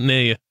want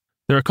near you.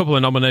 There are a couple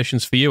of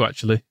nominations for you,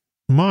 actually.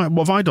 What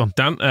have I done?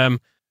 Dan,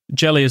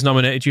 Jelly has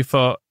nominated you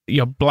for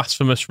your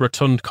blasphemous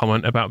rotund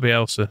comment about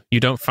Bielsa.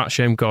 You don't fat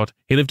shame God.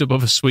 He lived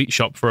above a sweet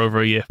shop for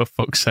over a year, for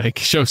fuck's sake.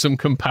 Show some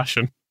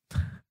compassion.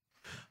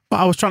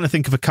 Well, I was trying to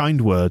think of a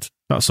kind word,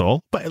 that's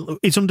all. But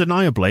it's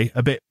undeniably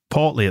a bit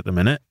portly at the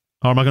minute.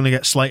 Or am I going to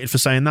get slated for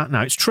saying that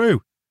now? It's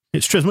true.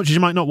 It's true. As much as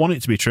you might not want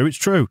it to be true, it's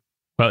true.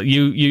 Well,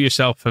 you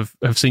yourself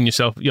have seen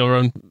your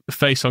own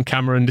face on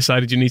camera and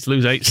decided you need to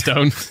lose 8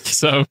 stone.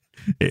 So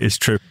it is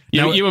true.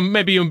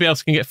 Maybe you and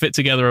Bielsa can get fit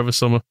together over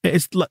summer. It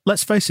is.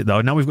 Let's face it,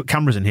 though. Now we've got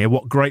cameras in here.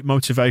 What great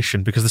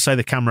motivation, because they say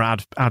the camera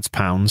adds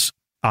pounds,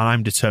 and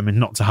I'm determined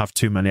not to have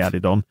too many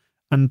added on.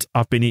 And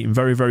I've been eating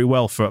very, very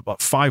well for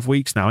about 5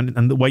 weeks now,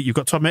 and the weight, you've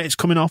got to admit, it's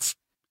coming off.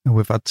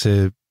 We've had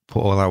to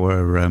put all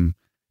our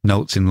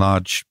notes in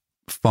large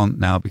font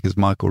now because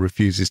Michael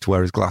refuses to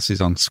wear his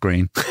glasses on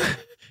screen.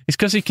 It's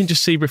because he can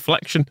just see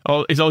reflection.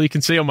 All you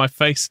can see on my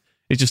face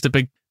is just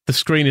the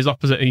screen is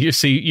opposite, and you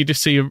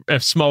just see a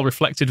small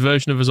reflected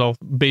version of us all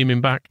beaming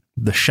back.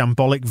 The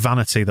shambolic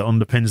vanity that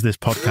underpins this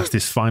podcast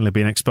is finally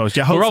being exposed.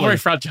 Yeah, we're all very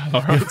fragile,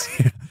 all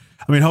right?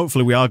 I mean,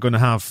 hopefully we are going to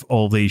have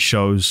all these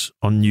shows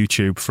on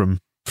YouTube from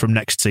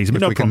next season,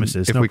 but no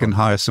promises. If we can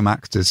hire some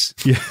actors.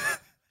 Yeah.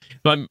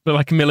 like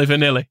Milli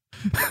Vanilli.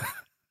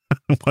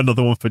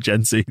 Another one for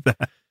Gen Z there.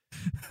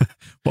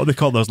 What do they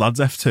call those lads?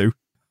 F2?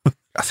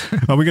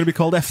 Are we going to be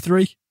called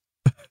F3?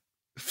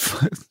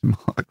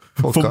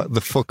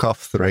 The fuck off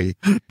 3.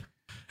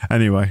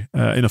 Anyway,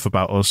 enough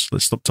about us.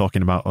 Let's stop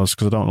talking about us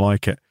because I don't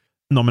like it.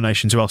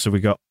 Nominations, who else have we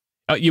got?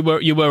 You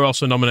were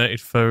also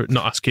nominated for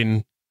not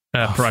asking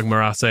Parag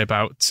Marate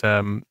about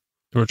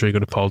Rodrigo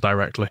de Paul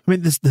directly. I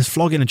mean, there's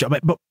flogging a job,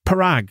 but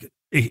Parag,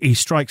 he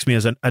strikes me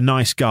as a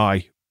nice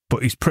guy,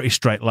 but he's pretty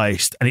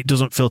straight-laced, and it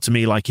doesn't feel to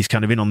me like he's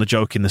kind of in on the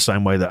joke in the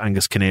same way that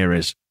Angus Kinnear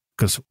is,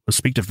 because we'll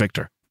speak to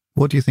Victor.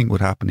 What do you think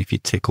would happen if you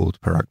tickled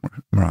Parag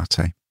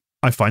Marate?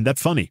 I find that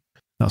funny.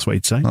 That's what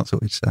he'd say. That's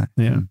what he'd say.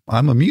 Yeah.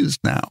 I'm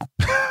amused now.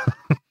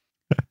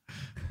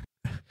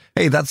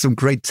 Hey, that's some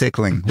great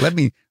tickling. Let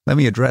me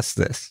address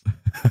this.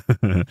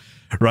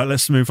 Right,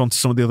 let's move on to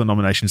some of the other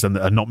nominations then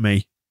that are not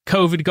me.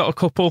 COVID got a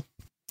couple,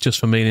 just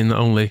for meaning that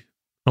only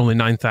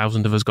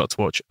 9,000 of us got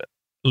to watch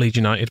Leeds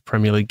United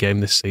Premier League game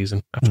this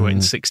season after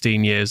waiting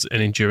 16 years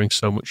and enduring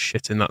so much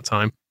shit in that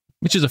time,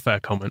 which is a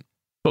fair comment.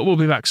 But we'll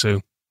be back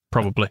soon,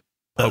 probably.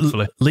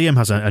 Hopefully. Liam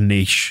has a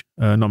niche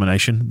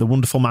nomination. The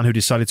wonderful man who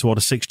decided to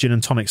order 6 gin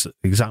and tonics at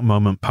the exact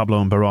moment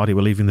Pablo and Berardi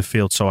were leaving the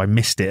field, so I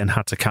missed it and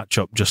had to catch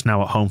up just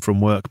now at home from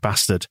work,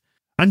 bastard.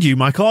 And you,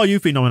 Michael,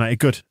 you've been nominated.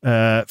 Good.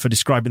 For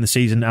describing the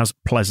season as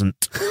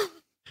pleasant.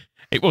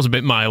 It was a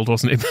bit mild,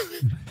 wasn't it?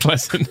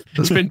 Pleasant.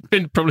 It's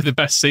been probably the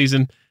best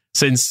season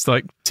since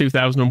like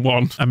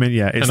 2001. I mean,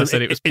 yeah, it's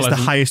the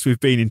highest we've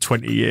been in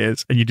 20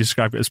 years, and you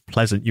describe it as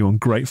pleasant, you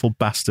ungrateful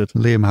bastard.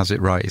 Liam has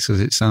it right. He says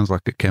it sounds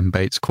like a Ken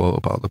Bates quote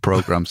about the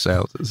programme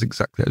sales. It's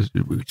exactly as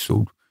we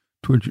sold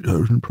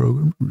 20,000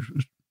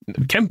 programmes.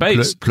 Ken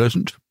Bates.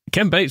 Pleasant.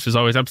 Ken Bates was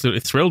always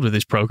absolutely thrilled with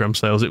his programme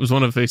sales. It was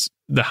one of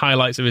the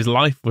highlights of his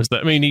life was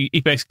that, I mean,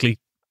 he basically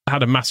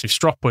had a massive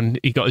strop when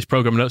he got his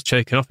programme notes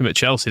taken off him at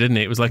Chelsea, didn't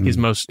he? It was like his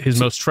most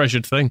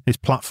treasured thing. His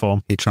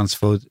platform. He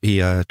transferred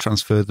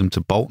them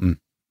to Bolton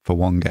for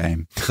one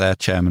game. Their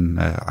chairman,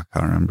 I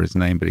can't remember his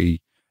name, but he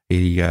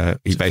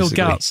basically... Phil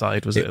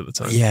Gartside, was it at the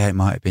time? Yeah, it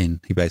might have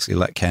been. He basically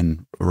let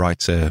Ken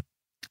write a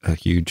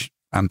huge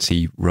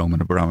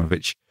anti-Roman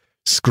Abramovich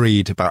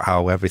screed about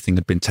how everything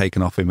had been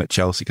taken off him at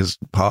Chelsea, because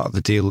part of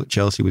the deal at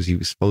Chelsea was he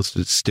was supposed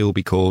to still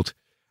be called...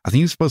 I think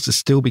he was supposed to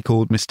still be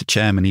called Mr.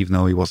 Chairman, even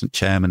though he wasn't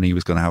chairman. He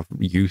was going to have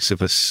use of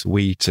a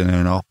suite and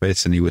an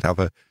office, and he would have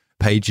a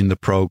page in the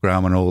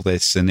programme and all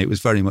this. And it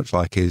was very much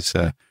like his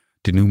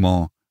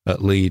denouement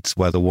at Leeds,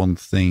 where the one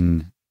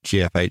thing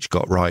GFH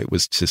got right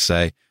was to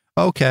say,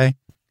 okay,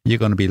 you're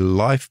going to be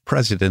life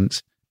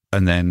president,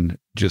 and then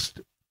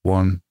just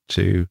 1,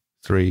 2,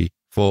 3,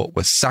 4,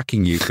 we're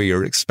sacking you for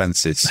your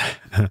expenses.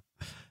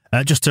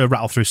 Just to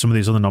rattle through some of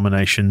these other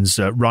nominations,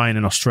 Ryan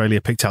in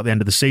Australia picked out the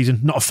end of the season.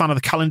 Not a fan of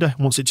the calendar,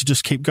 wants it to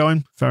just keep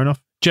going. Fair enough.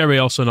 Jerry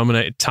also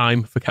nominated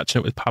Time for catching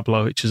up with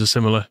Pablo, which is a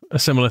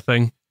similar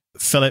thing.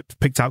 Philip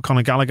picked out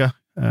Conor Gallagher,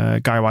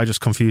 guy who I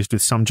just confused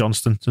with Sam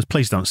Johnston. Says,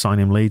 please don't sign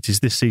him, Leeds. He's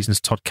this season's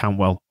Todd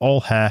Cantwell.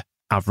 All hair,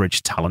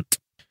 average talent.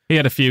 He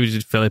had a few,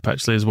 did Philip,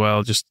 actually, as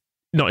well. Just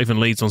not even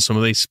Leeds on some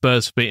of these.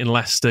 Spurs beating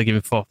Leicester,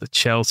 giving 4th to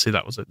Chelsea.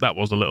 That was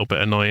a little bit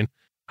annoying.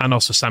 And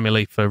also Sammy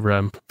Lee for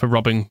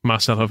robbing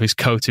Marcel of his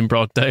coat in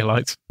broad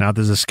daylight. Now,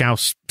 there's a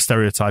Scouse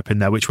stereotype in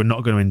there, which we're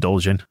not going to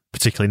indulge in,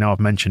 particularly now I've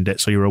mentioned it,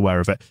 so you're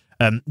aware of it.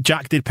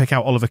 Jack did pick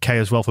out Oliver Kay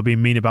as well for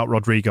being mean about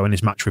Rodrigo in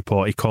his match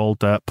report. He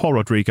called poor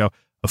Rodrigo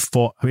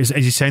is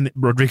he saying that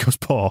Rodrigo's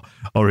poor,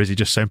 or is he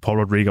just saying poor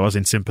Rodrigo as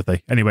in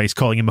sympathy? Anyway, he's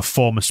calling him a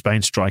former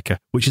Spain striker,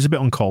 which is a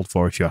bit uncalled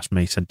for, if you ask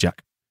me, said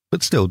Jack.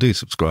 But still, do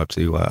subscribe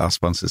to our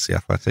sponsors, The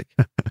Athletic.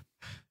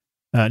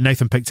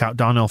 Nathan picked out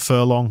Darnell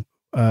Furlong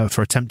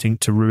for attempting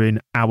to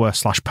ruin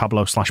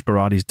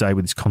our/Pablo/Berardi's day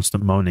with his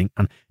constant moaning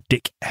and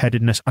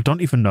dick-headedness. I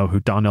don't even know who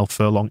Darnell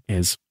Furlong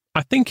is.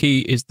 I think he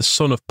is the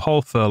son of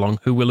Paul Furlong,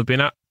 who will have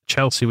been at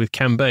Chelsea with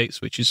Ken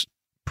Bates, which is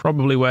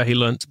probably where he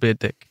learnt to be a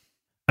dick.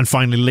 And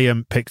finally,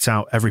 Liam picked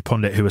out every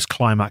pundit who has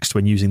climaxed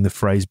when using the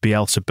phrase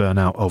Bielsa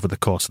burnout over the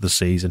course of the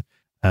season.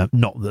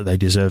 Not that they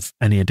deserve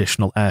any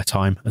additional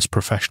airtime as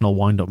professional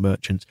wind-up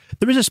merchants.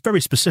 There is a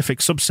very specific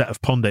subset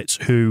of pundits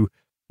who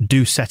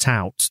do set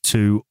out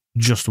to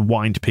just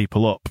wind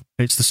people up.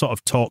 It's the sort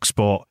of talk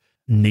sport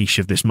niche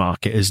of this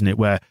market, isn't it?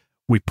 Where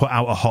we put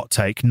out a hot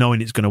take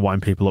knowing it's going to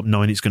wind people up,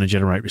 knowing it's going to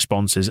generate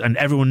responses, and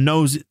everyone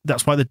knows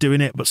that's why they're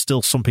doing it, but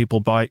still some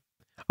people bite.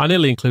 I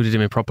nearly included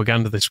him in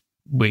propaganda this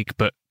week,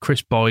 but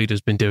Chris Boyd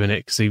has been doing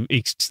it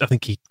because I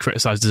think he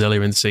criticised us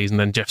earlier in the season.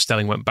 Then Jeff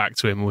Stelling went back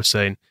to him and was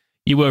saying,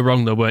 "You were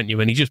wrong, though, weren't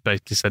you?" And he just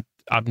basically said,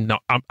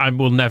 I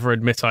will never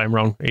admit I am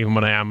wrong, even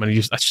when I am." And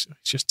it's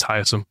just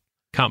tiresome.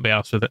 Can't be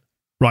arsed with it.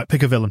 Right,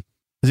 pick a villain.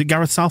 Is it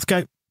Gareth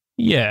Southgate?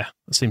 Yeah,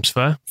 that seems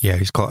fair. Yeah,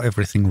 he's got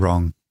everything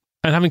wrong.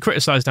 And having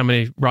criticised how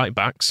many right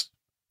backs,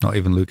 not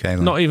even Luke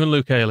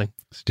Ayling.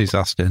 It's a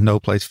disaster. No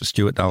place for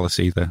Stuart Dallas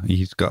either.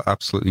 He's got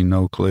absolutely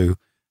no clue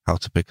how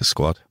to pick a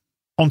squad.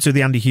 On to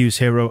the Andy Hughes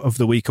Hero of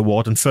the Week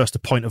award. And first, a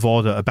point of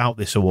order about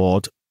this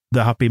award.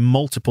 There have been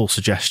multiple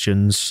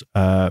suggestions,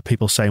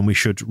 people saying we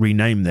should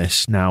rename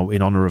this now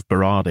in honour of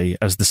Berardi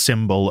as the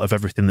symbol of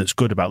everything that's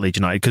good about Leeds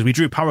United. Because we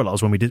drew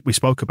parallels when we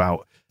spoke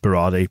about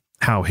Berardi,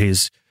 how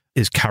his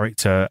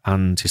character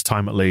and his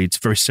time at Leeds,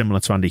 very similar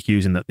to Andy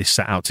Hughes in that they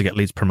set out to get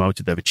Leeds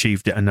promoted. They've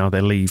achieved it, and now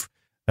they leave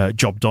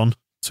job done,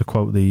 to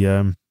quote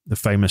the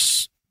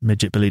famous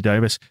midget Billy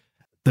Davis.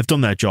 They've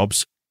done their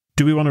jobs.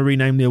 Do we want to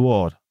rename the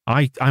award?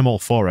 I'm all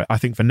for it. I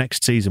think for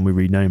next season we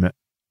rename it.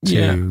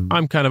 Yeah,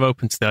 I'm kind of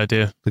open to the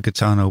idea. The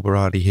Gaetano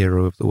Berardi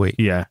Hero of the Week.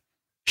 Yeah.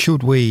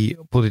 Should we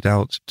put it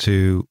out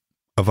to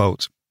a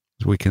vote?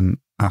 We can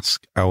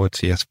ask our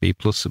TSB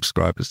Plus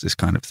subscribers this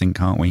kind of thing,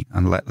 can't we?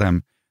 And let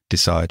them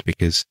decide,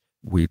 because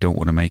we don't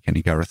want to make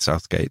any Gareth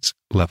Southgate's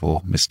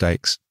level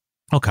mistakes.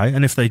 Okay,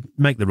 and if they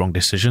make the wrong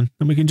decision,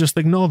 then we can just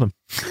ignore them.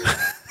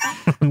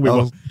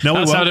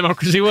 That's how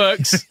democracy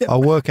works.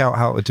 I'll work out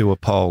how to do a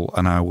poll,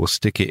 and I will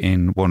stick it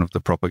in one of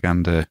the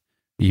propaganda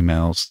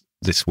emails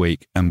this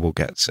week, and we'll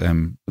get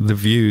the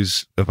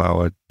views of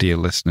our dear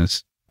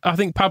listeners. I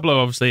think Pablo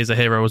obviously is a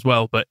hero as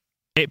well, but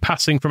it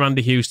passing from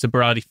Andy Hughes to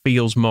Berardi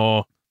feels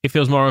more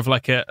of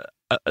like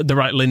the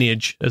right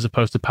lineage as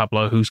opposed to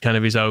Pablo, who's kind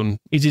of his own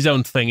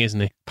thing, isn't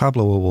he?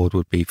 Pablo Award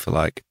would be for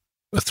like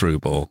a through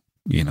ball,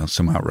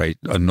 some outrage,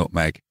 a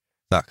nutmeg,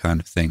 that kind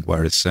of thing.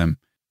 Whereas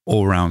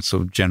all round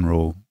sort of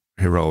general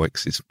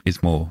heroics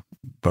is more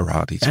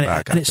Berardi's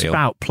bag. And it's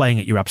about playing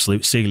at your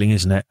absolute ceiling,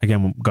 isn't it?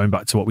 Again, going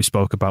back to what we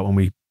spoke about when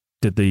we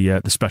did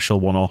the special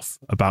one-off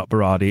about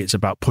Berardi, it's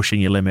about pushing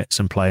your limits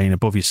and playing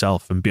above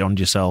yourself and beyond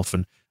yourself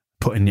and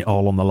putting it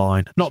all on the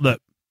line. Not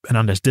that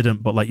Hernandez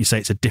didn't, but like you say,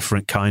 it's a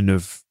different kind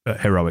of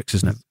heroics,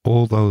 isn't it?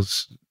 All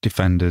those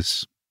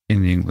defenders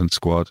in the England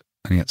squad,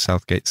 and yet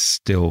Southgate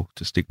still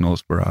just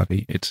ignores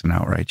Berardi. It's an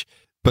outrage.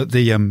 But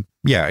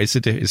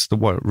it's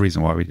the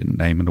reason why we didn't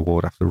name an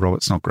award after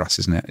Robert Snodgrass,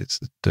 isn't it? It's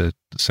the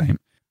same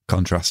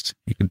contrast.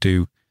 He can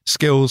do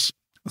skills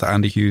that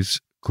Andy Hughes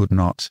could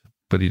not,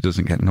 but he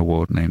doesn't get an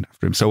award named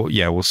after him. So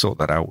yeah, we'll sort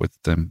that out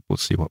with them. We'll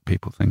see what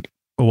people think.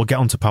 Well, we'll get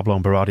on to Pablo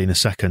and Berardi in a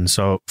second.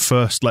 So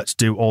first, let's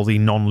do all the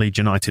non-Leeds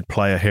United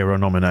player hero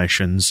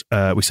nominations.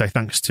 We say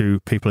thanks to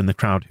people in the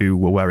crowd who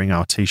were wearing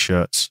our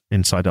T-shirts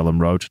inside Ellen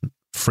Road.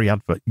 Free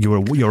advert.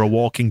 You're a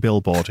walking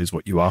billboard is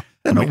what you are.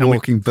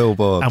 Walking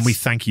billboards. And we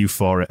thank you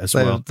for it as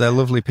well. They're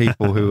lovely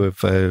people who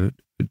have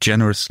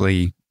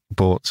generously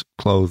bought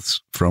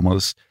clothes from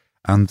us.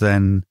 And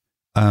then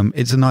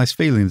it's a nice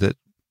feeling that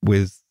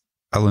with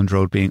Elland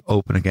Road being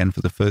open again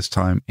for the first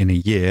time in a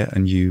year,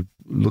 and you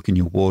look in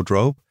your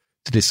wardrobe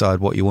to decide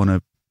what you want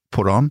to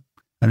put on,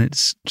 and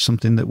it's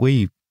something that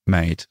we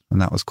made. And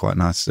that was quite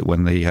nice that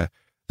when the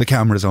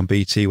cameras on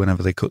BT,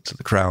 whenever they cut to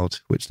the crowd,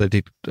 which they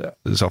did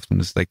as often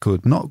as they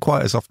could, not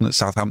quite as often at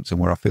Southampton,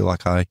 where I feel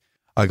like I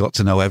got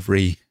to know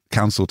every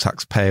council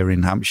taxpayer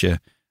in Hampshire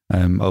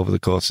over the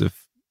course of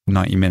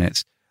 90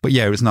 minutes. But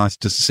yeah, it was nice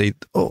just to see,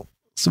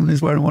 someone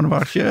is wearing one of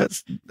our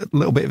shirts. A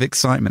little bit of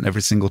excitement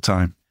every single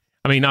time.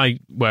 I mean, I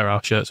wear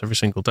our shirts every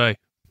single day,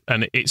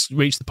 and it's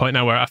reached the point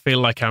now where I feel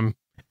like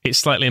it's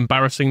slightly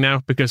embarrassing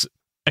now, because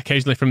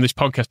occasionally from this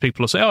podcast,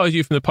 people will say, "Oh, are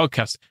you from the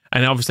podcast?"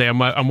 And obviously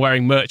I'm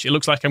wearing merch. It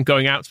looks like I'm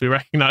going out to be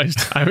recognised.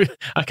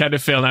 I kind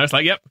of feel now, it's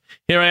like, yep,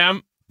 here I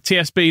am,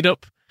 TSB'd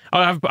up.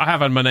 I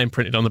have had my name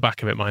printed on the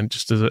back of it, mine,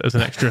 just as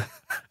an extra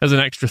as an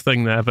extra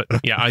thing there. But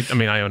yeah,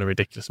 I own a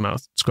ridiculous amount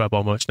of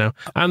Squareball merch now,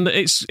 and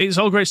it's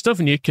all great stuff,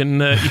 and you can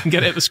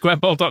get it at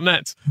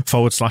thesquareball.net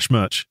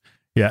 /merch.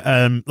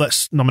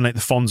 Let's nominate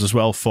the Fonz as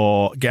well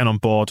for getting on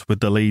board with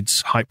the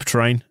Leeds hype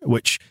train,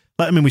 which,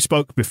 we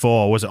spoke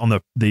before, was it on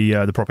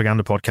the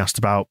Propaganda podcast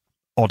about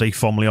Oddie,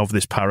 formerly of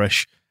this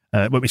parish.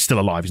 He's still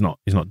alive. He's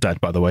not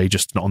dead, by the way,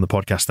 just not on the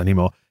podcast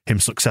anymore. Him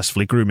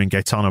successfully grooming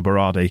Gaetano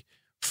Berardi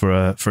for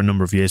a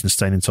number of years and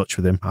staying in touch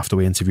with him after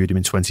we interviewed him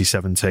in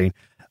 2017.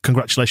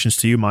 Congratulations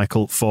to you,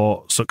 Michael,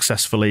 for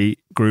successfully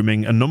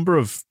grooming a number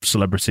of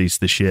celebrities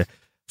this year.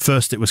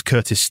 First, it was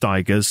Curtis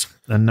Stigers,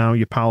 and now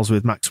you're pals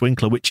with Max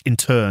Winkler, which in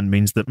turn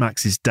means that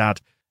Max's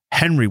dad,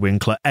 Henry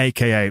Winkler,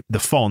 a.k.a. the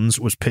Fonz,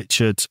 was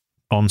pictured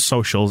on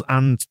socials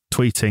and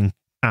tweeting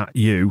at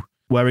you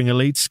wearing a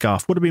Leeds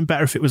scarf. Would have been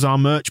better if it was our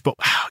merch, but,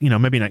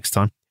 maybe next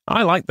time.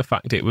 I like the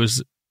fact it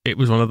was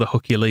one of the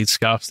hooky Leeds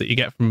scarves that you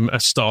get from a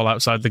stall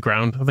outside the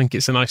ground. I think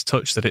it's a nice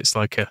touch that it's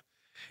like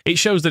it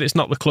shows that it's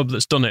not the club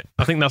that's done it.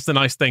 I think that's the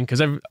nice thing,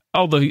 because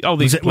all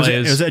these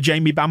players... Was it a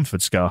Jamie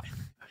Bamford scarf?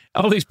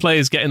 All these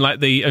players getting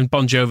and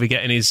Bon Jovi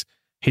getting his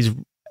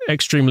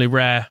extremely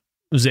rare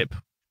zip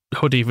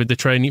hoodie from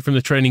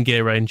the training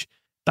gear range.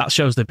 That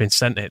shows they've been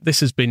sent it.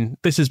 This has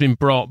been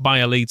brought by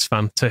a Leeds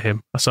fan to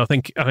him. So I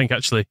think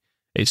actually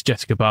it's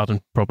Jessica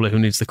Barden probably who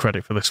needs the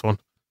credit for this one.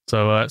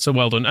 So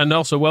well done, and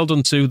also well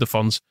done to the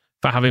Fonz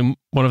for having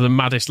one of the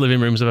maddest living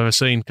rooms I've ever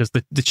seen, because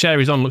the chair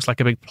he's on looks like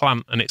a big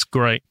plant and it's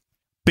great.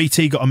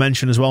 BT got a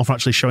mention as well for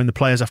actually showing the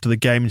players after the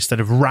game instead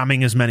of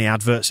ramming as many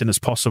adverts in as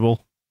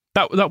possible.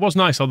 That was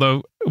nice,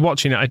 although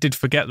watching it, I did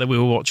forget that we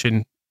were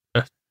watching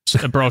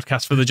a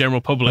broadcast for the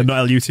general public. And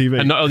not LUTV.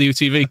 And not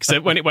LUTV,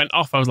 because when it went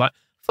off, I was like,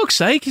 fuck's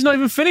sake, he's not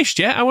even finished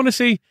yet. I want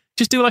to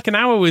just do like an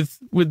hour with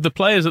the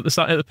players at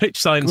the pitch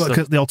side and stuff.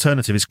 Because the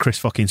alternative is Chris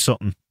fucking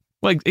Sutton.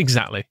 Well,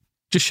 exactly.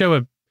 Just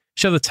show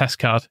the test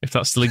card, if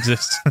that still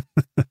exists.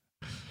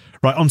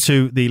 Right, on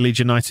to the Leeds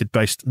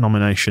United-based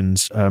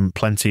nominations.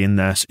 Plenty in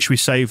there. Should we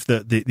save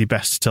the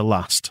best till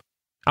last?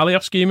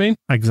 Alioski, you mean?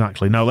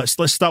 Exactly. No, let's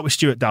start with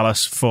Stuart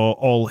Dallas for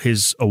all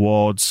his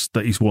awards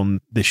that he's won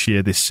this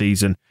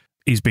season.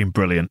 He's been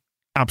brilliant.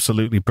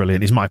 Absolutely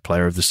brilliant. He's my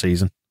player of the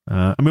season.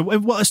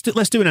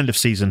 Let's do an end of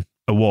season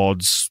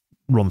awards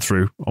run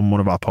through on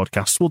one of our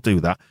podcasts. We'll do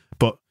that.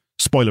 But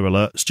spoiler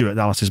alert, Stuart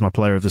Dallas is my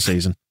player of the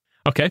season.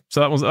 Okay,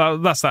 so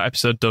that's that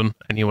episode done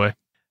anyway.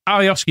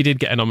 Alioski did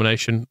get a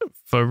nomination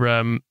for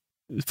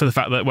the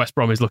fact that West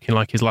Brom is looking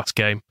like his last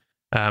game.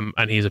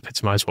 And he's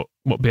epitomised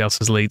what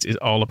Bielsa's Leeds is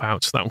all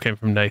about. So that one came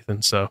from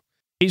Nathan. So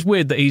it's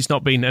weird that he's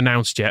not been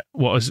announced yet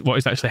what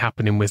is actually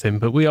happening with him.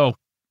 But we all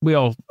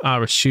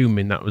are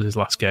assuming that was his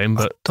last game.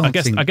 But I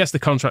guess the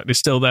contract is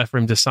still there for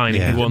him to sign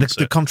if he wants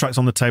the contract's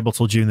on the table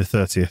till June the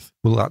 30th.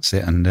 Well, that's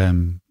it.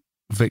 And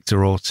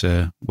Victor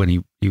Orta, when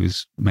he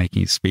was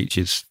making his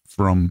speeches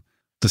from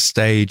the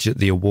stage at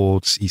the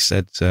awards, he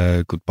said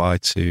goodbye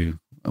to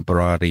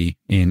Berardi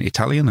in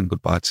Italian and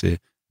goodbye to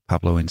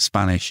Pablo in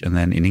Spanish, and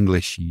then in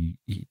English he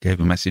gave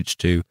a message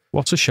to...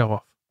 What a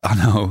show-off. I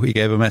know, he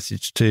gave a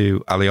message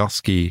to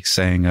Alioski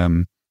saying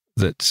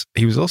that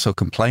he was also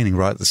complaining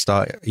right at the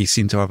start. He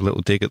seemed to have a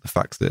little dig at the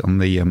fact that on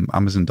the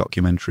Amazon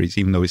documentaries,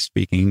 even though he's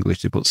speaking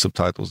English, they put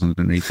subtitles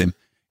underneath him.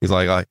 He's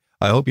like,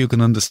 I hope you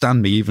can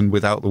understand me even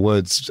without the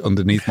words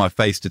underneath my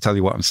face to tell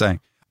you what I'm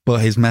saying.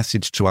 But his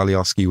message to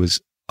Alioski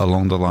was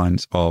along the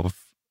lines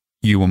of,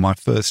 you were my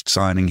first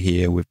signing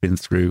here. We've been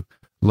through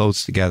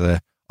loads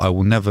together. I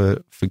will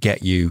never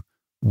forget you,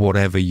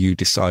 whatever you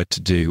decide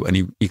to do.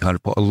 And he kind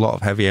of put a lot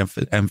of heavy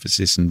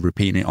emphasis and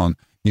repeating it on,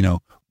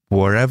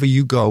 wherever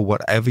you go,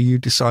 whatever you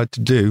decide to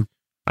do.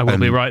 I will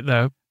be right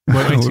there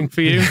waiting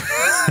for you.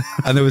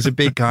 And there was a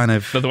big kind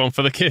of... Another one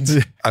for the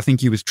kids. I think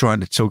he was trying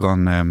to tug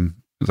on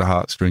the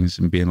heartstrings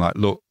and being like,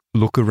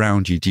 look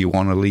around you. Do you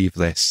want to leave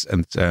this?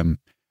 And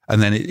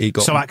then it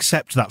got... So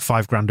accept that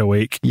 $5,000 a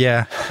week.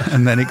 Yeah.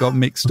 And then it got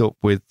mixed up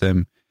with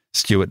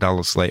Stuart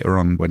Dallas later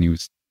on when he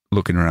was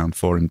looking around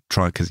for him,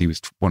 because he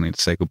was wanting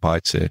to say goodbye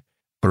to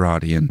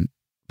Berardi and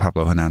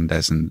Pablo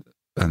Hernandez, and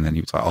then he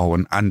was like,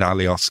 and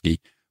Alioski.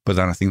 But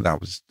then I think that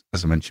was,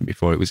 as I mentioned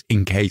before, it was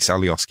in case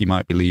Alioski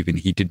might be leaving,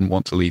 he didn't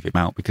want to leave him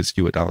out because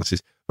Stuart Dallas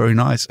is very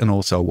nice and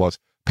also was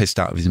pissed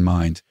out of his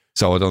mind.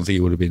 So I don't think he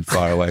would have been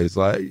far away. It's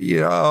like,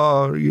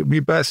 you're my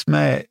best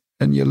mate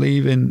and you're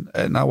leaving.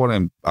 And I want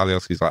him.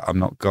 Alioski's like, I'm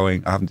not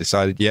going. I haven't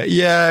decided yet.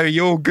 Yeah,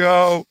 you'll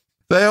go.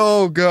 They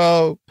all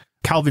go.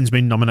 Calvin's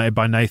been nominated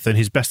by Nathan,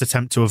 his best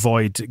attempt to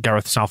avoid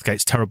Gareth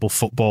Southgate's terrible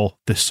football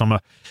this summer.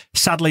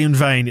 Sadly in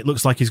vain. It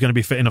looks like he's going to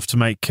be fit enough to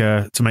make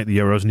the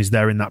Euros, and he's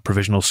there in that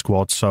provisional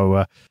squad.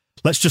 So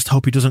let's just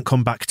hope he doesn't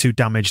come back too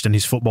damaged and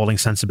his footballing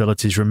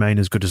sensibilities remain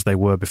as good as they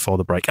were before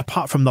the break,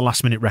 apart from the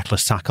last-minute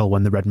reckless tackle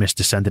when the red mist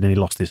descended and he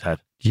lost his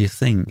head. Do you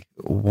think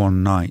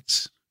one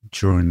night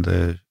during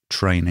the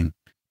training,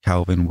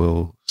 Calvin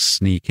will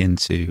sneak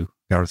into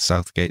Gareth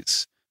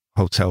Southgate's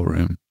hotel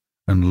room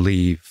and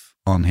leave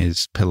on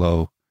his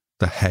pillow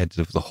the head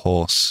of the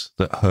horse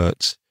that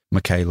hurt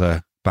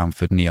Michaela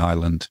Bamford Knee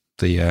Island,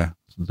 the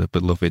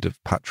beloved of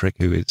Patrick,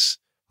 who is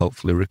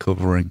hopefully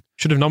recovering?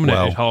 Should have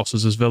nominated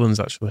horses as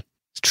villains, actually.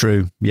 It's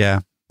true,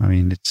 yeah. I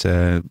mean, it's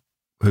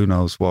who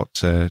knows what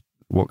kind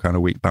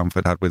of week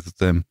Bamford had with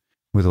them,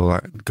 with all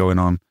that going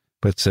on.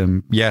 But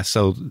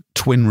so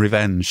twin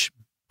revenge.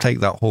 Take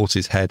that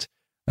horse's head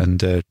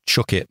and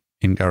chuck it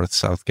in Gareth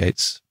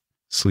Southgate's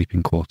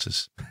sleeping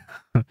quarters.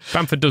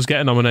 Bamford does get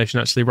a nomination,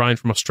 actually. Ryan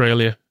from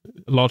Australia,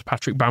 Lord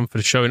Patrick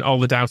Bamford, showing all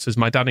the doubters,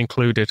 my dad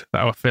included,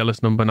 that our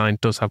fearless number 9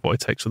 does have what it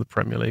takes for the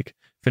Premier League,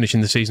 finishing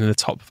the season in the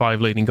top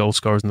 5 leading goal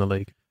scorers in the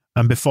league.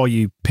 And before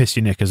you piss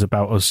your knickers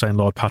about us saying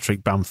Lord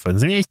Patrick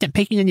Bamford, he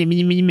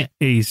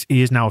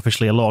is now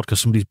officially a lord because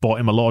somebody's bought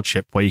him a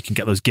lordship where you can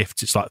get those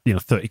gifts. It's like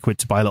 30 quid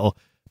to buy a little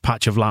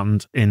patch of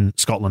land in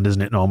Scotland,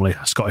 isn't it? Normally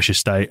a Scottish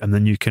estate, and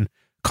then you can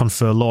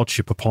confer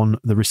lordship upon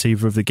the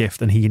receiver of the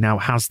gift, and he now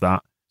has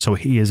that. So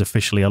he is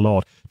officially a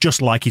lord,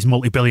 just like his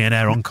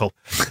multi-billionaire uncle.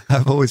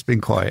 I've always been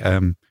quite,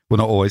 well,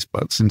 not always,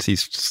 but since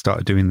he's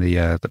started doing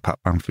the Pat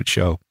Bamford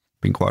show,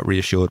 been quite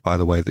reassured by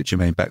the way that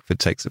Jermaine Beckford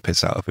takes the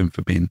piss out of him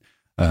for being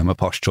a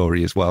posh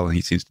Tory as well, and he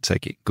seems to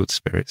take it in good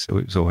spirits. So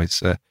it was always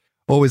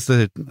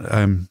the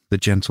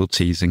gentle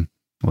teasing,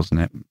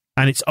 wasn't it?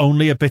 And it's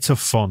only a bit of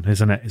fun,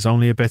 isn't it? It's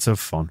only a bit of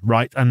fun,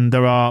 right? And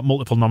there are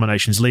multiple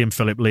nominations: Liam,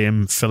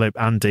 Philip,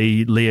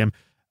 Andy, Liam.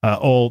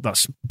 All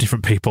that's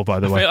different people, by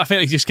the way. I feel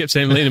like you just kept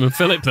saying Liam and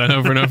Philip then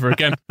over and over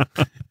again.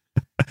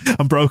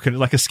 I'm broken,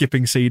 like a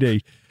skipping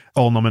CD.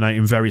 All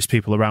nominating various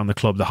people around the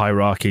club, the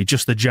hierarchy,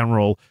 just the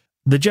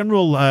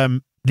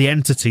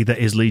entity that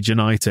is Leeds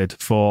United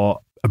for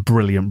a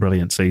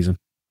brilliant season.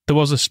 There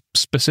was a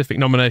specific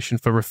nomination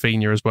for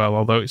Rafinha as well,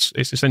 although it's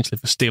essentially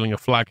for stealing a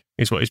flag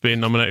is what he's being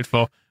nominated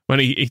for. When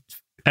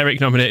Eric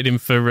nominated him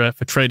for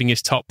trading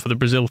his top for the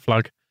Brazil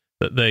flag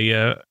that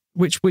they.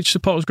 Which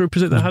supporters group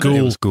is it that had it?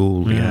 It was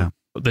Gould, yeah.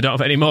 But they don't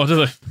have it anymore,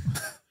 do they?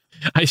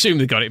 I assume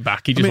they got it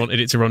back. He just wanted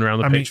it to run around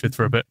the pitch with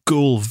for a bit.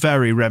 Gould,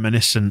 very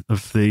reminiscent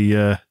of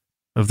the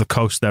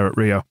coast there at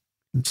Rio.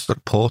 It's got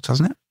a port,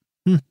 hasn't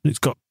it? It's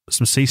got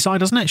some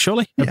seaside, hasn't it?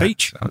 Surely a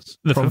beach.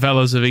 The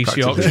favelas of East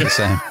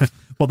Yorkshire.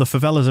 Well, the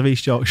favelas of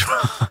East Yorkshire,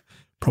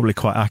 probably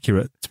quite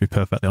accurate, to be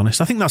perfectly honest.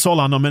 I think that's all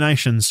our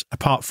nominations,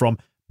 apart from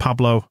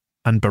Pablo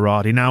and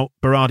Berardi. Now,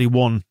 Berardi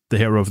won the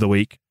Hero of the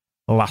Week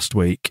last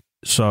week,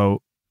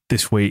 so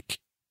this week,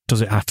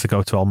 does it have to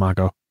go to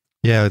Almago?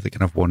 Yeah, they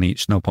can have one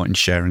each. No point in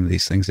sharing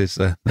these things, is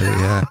there?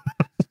 Yeah.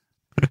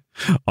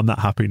 On that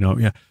happy note,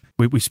 yeah.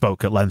 We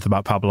spoke at length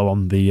about Pablo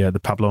on the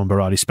Pablo and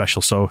Berardi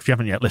special, so if you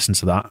haven't yet listened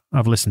to that,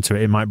 I've listened to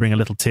it. It might bring a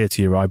little tear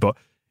to your eye, but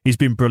he's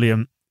been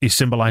brilliant. He's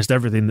symbolised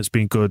everything that's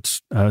been good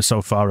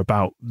so far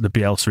about the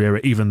Bielsa era,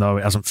 even though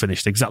it hasn't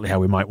finished exactly how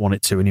we might want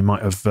it to, and he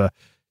might have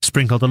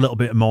sprinkled a little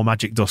bit more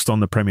magic dust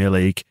on the Premier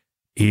League.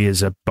 He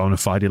is a bona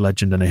fide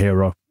legend and a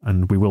hero,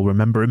 and we will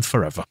remember him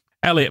forever.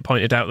 Elliot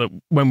pointed out that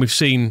when we've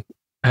seen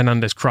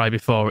Hernandez cry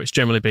before, it's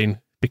generally been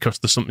because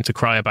there's something to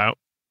cry about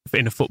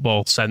in a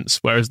football sense,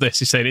 whereas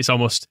this is saying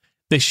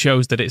this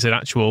shows that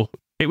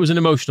it was an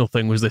emotional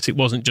thing, was this? It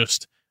wasn't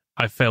just,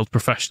 I failed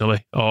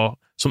professionally, or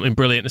something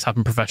brilliant has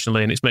happened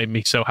professionally and it's made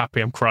me so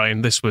happy I'm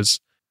crying. This was,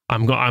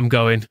 I'm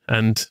going,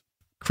 and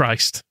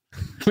Christ,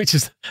 which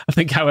is, I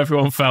think, how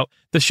everyone felt.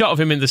 The shot of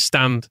him in the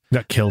stand.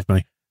 That killed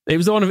me. It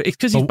was the one of it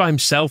because he's by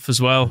himself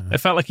as well. It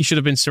felt like he should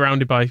have been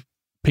surrounded by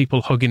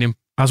people hugging him.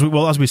 As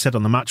we said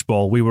on the match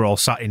ball, we were all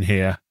sat in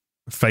here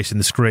facing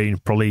the screen,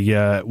 probably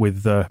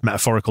with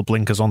metaphorical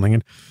blinkers on,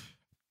 thinking,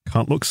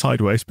 can't look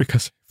sideways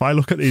because if I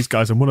look at these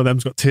guys and one of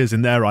them's got tears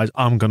in their eyes,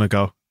 I'm going to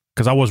go.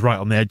 Because I was right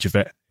on the edge of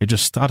it. It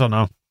just, I don't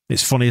know.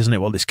 It's funny, isn't it,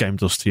 what this game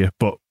does to you,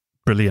 but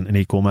brilliant in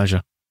equal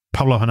measure.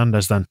 Pablo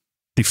Hernandez then,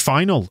 the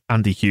final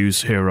Andy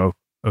Hughes Hero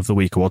of the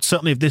Week award,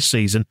 certainly of this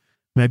season,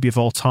 maybe of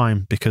all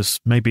time, because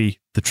maybe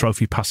the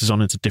trophy passes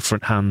on into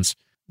different hands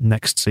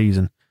next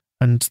season.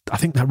 And I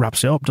think that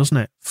wraps it up, doesn't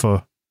it,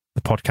 for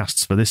the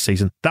podcasts for this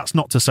season. That's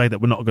not to say that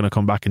we're not going to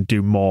come back and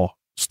do more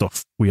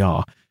stuff. We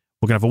are.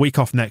 We're going to have a week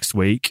off next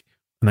week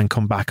and then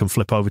come back and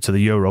flip over to the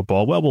Euro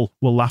Ball. Well,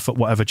 we'll laugh at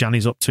whatever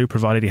Gianni's up to,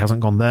 provided he hasn't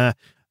gone there,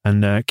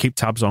 and keep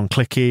tabs on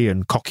Clicky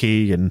and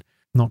Cocky and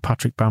not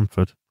Patrick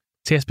Bamford.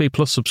 TSB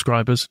Plus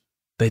subscribers,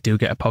 they do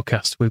get a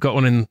podcast. We've got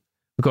one in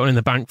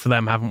the bank for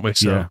them, haven't we?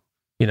 So,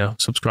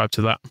 subscribe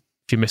to that.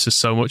 If you miss us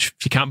so much,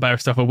 if you can't bear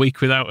us to have a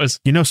week without us,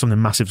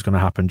 something massive's going to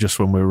happen just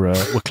when we're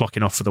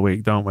clocking off for the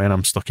week, don't we? And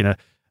I'm stuck in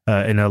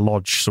a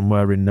lodge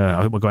somewhere in. I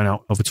think we're going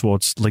out over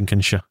towards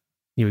Lincolnshire.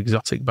 You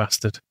exotic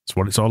bastard! That's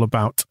what it's all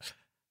about.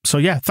 So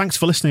yeah, thanks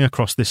for listening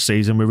across this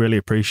season. We really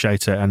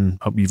appreciate it, and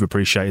hope you've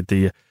appreciated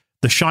the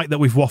shite that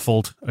we've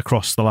waffled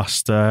across the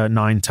last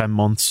 9-10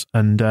 months.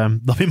 And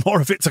there'll be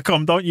more of it to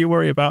come. Don't you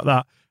worry about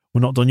that.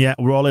 We're not done yet.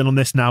 We're all in on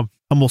this now,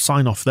 and we'll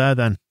sign off there.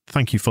 Then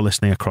thank you for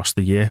listening across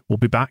the year. We'll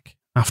be back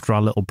after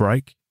our little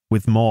break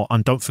with more.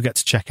 And don't forget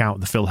to check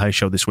out the Phil Hay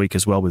Show this week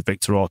as well with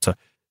Victor Orta.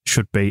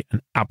 Should be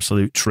an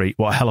absolute treat.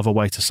 What a hell of a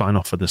way to sign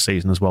off for the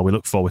season as well. We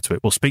look forward to it.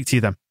 We'll speak to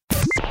you then.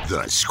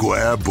 The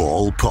Square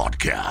Ball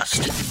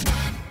Podcast.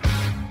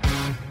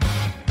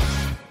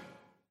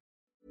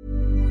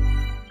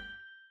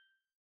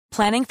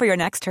 Planning for your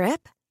next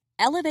trip?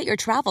 Elevate your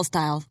travel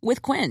style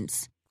with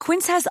Quince.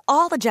 Quince has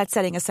all the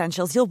jet-setting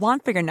essentials you'll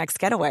want for your next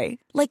getaway,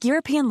 like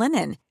European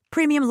linen,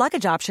 premium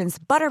luggage options,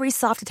 buttery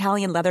soft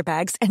Italian leather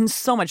bags, and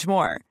so much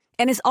more.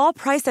 And is all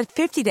priced at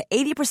 50 to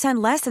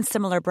 80% less than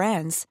similar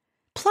brands.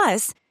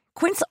 Plus,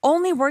 Quince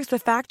only works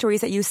with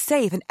factories that use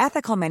safe and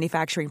ethical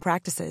manufacturing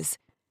practices.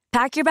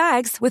 Pack your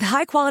bags with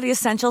high-quality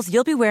essentials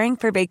you'll be wearing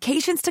for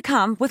vacations to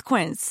come with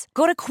Quince.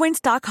 Go to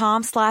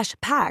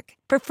quince.com/pack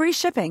for free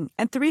shipping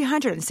and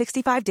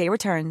 365-day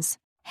returns.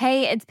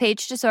 Hey, it's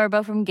Paige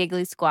DeSorbo from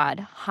Giggly Squad.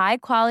 High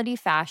quality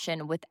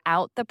fashion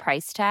without the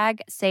price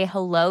tag. Say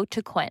hello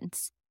to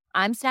Quince.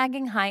 I'm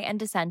snagging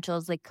high-end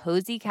essentials like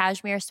cozy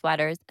cashmere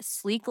sweaters,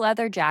 sleek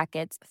leather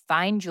jackets,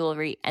 fine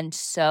jewelry, and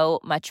so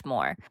much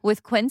more.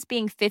 With Quince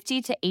being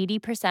 50 to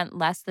 80%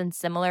 less than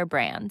similar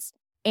brands.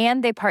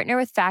 And they partner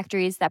with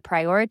factories that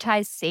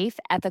prioritize safe,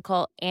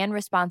 ethical, and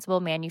responsible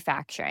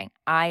manufacturing.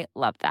 I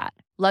love that.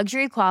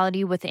 Luxury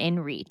quality within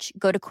reach.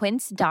 Go to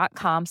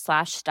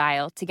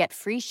quince.com/style to get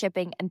free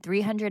shipping and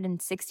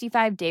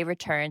 365-day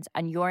returns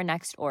on your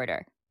next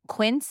order.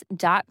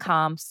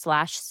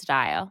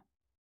 Quince.com/style.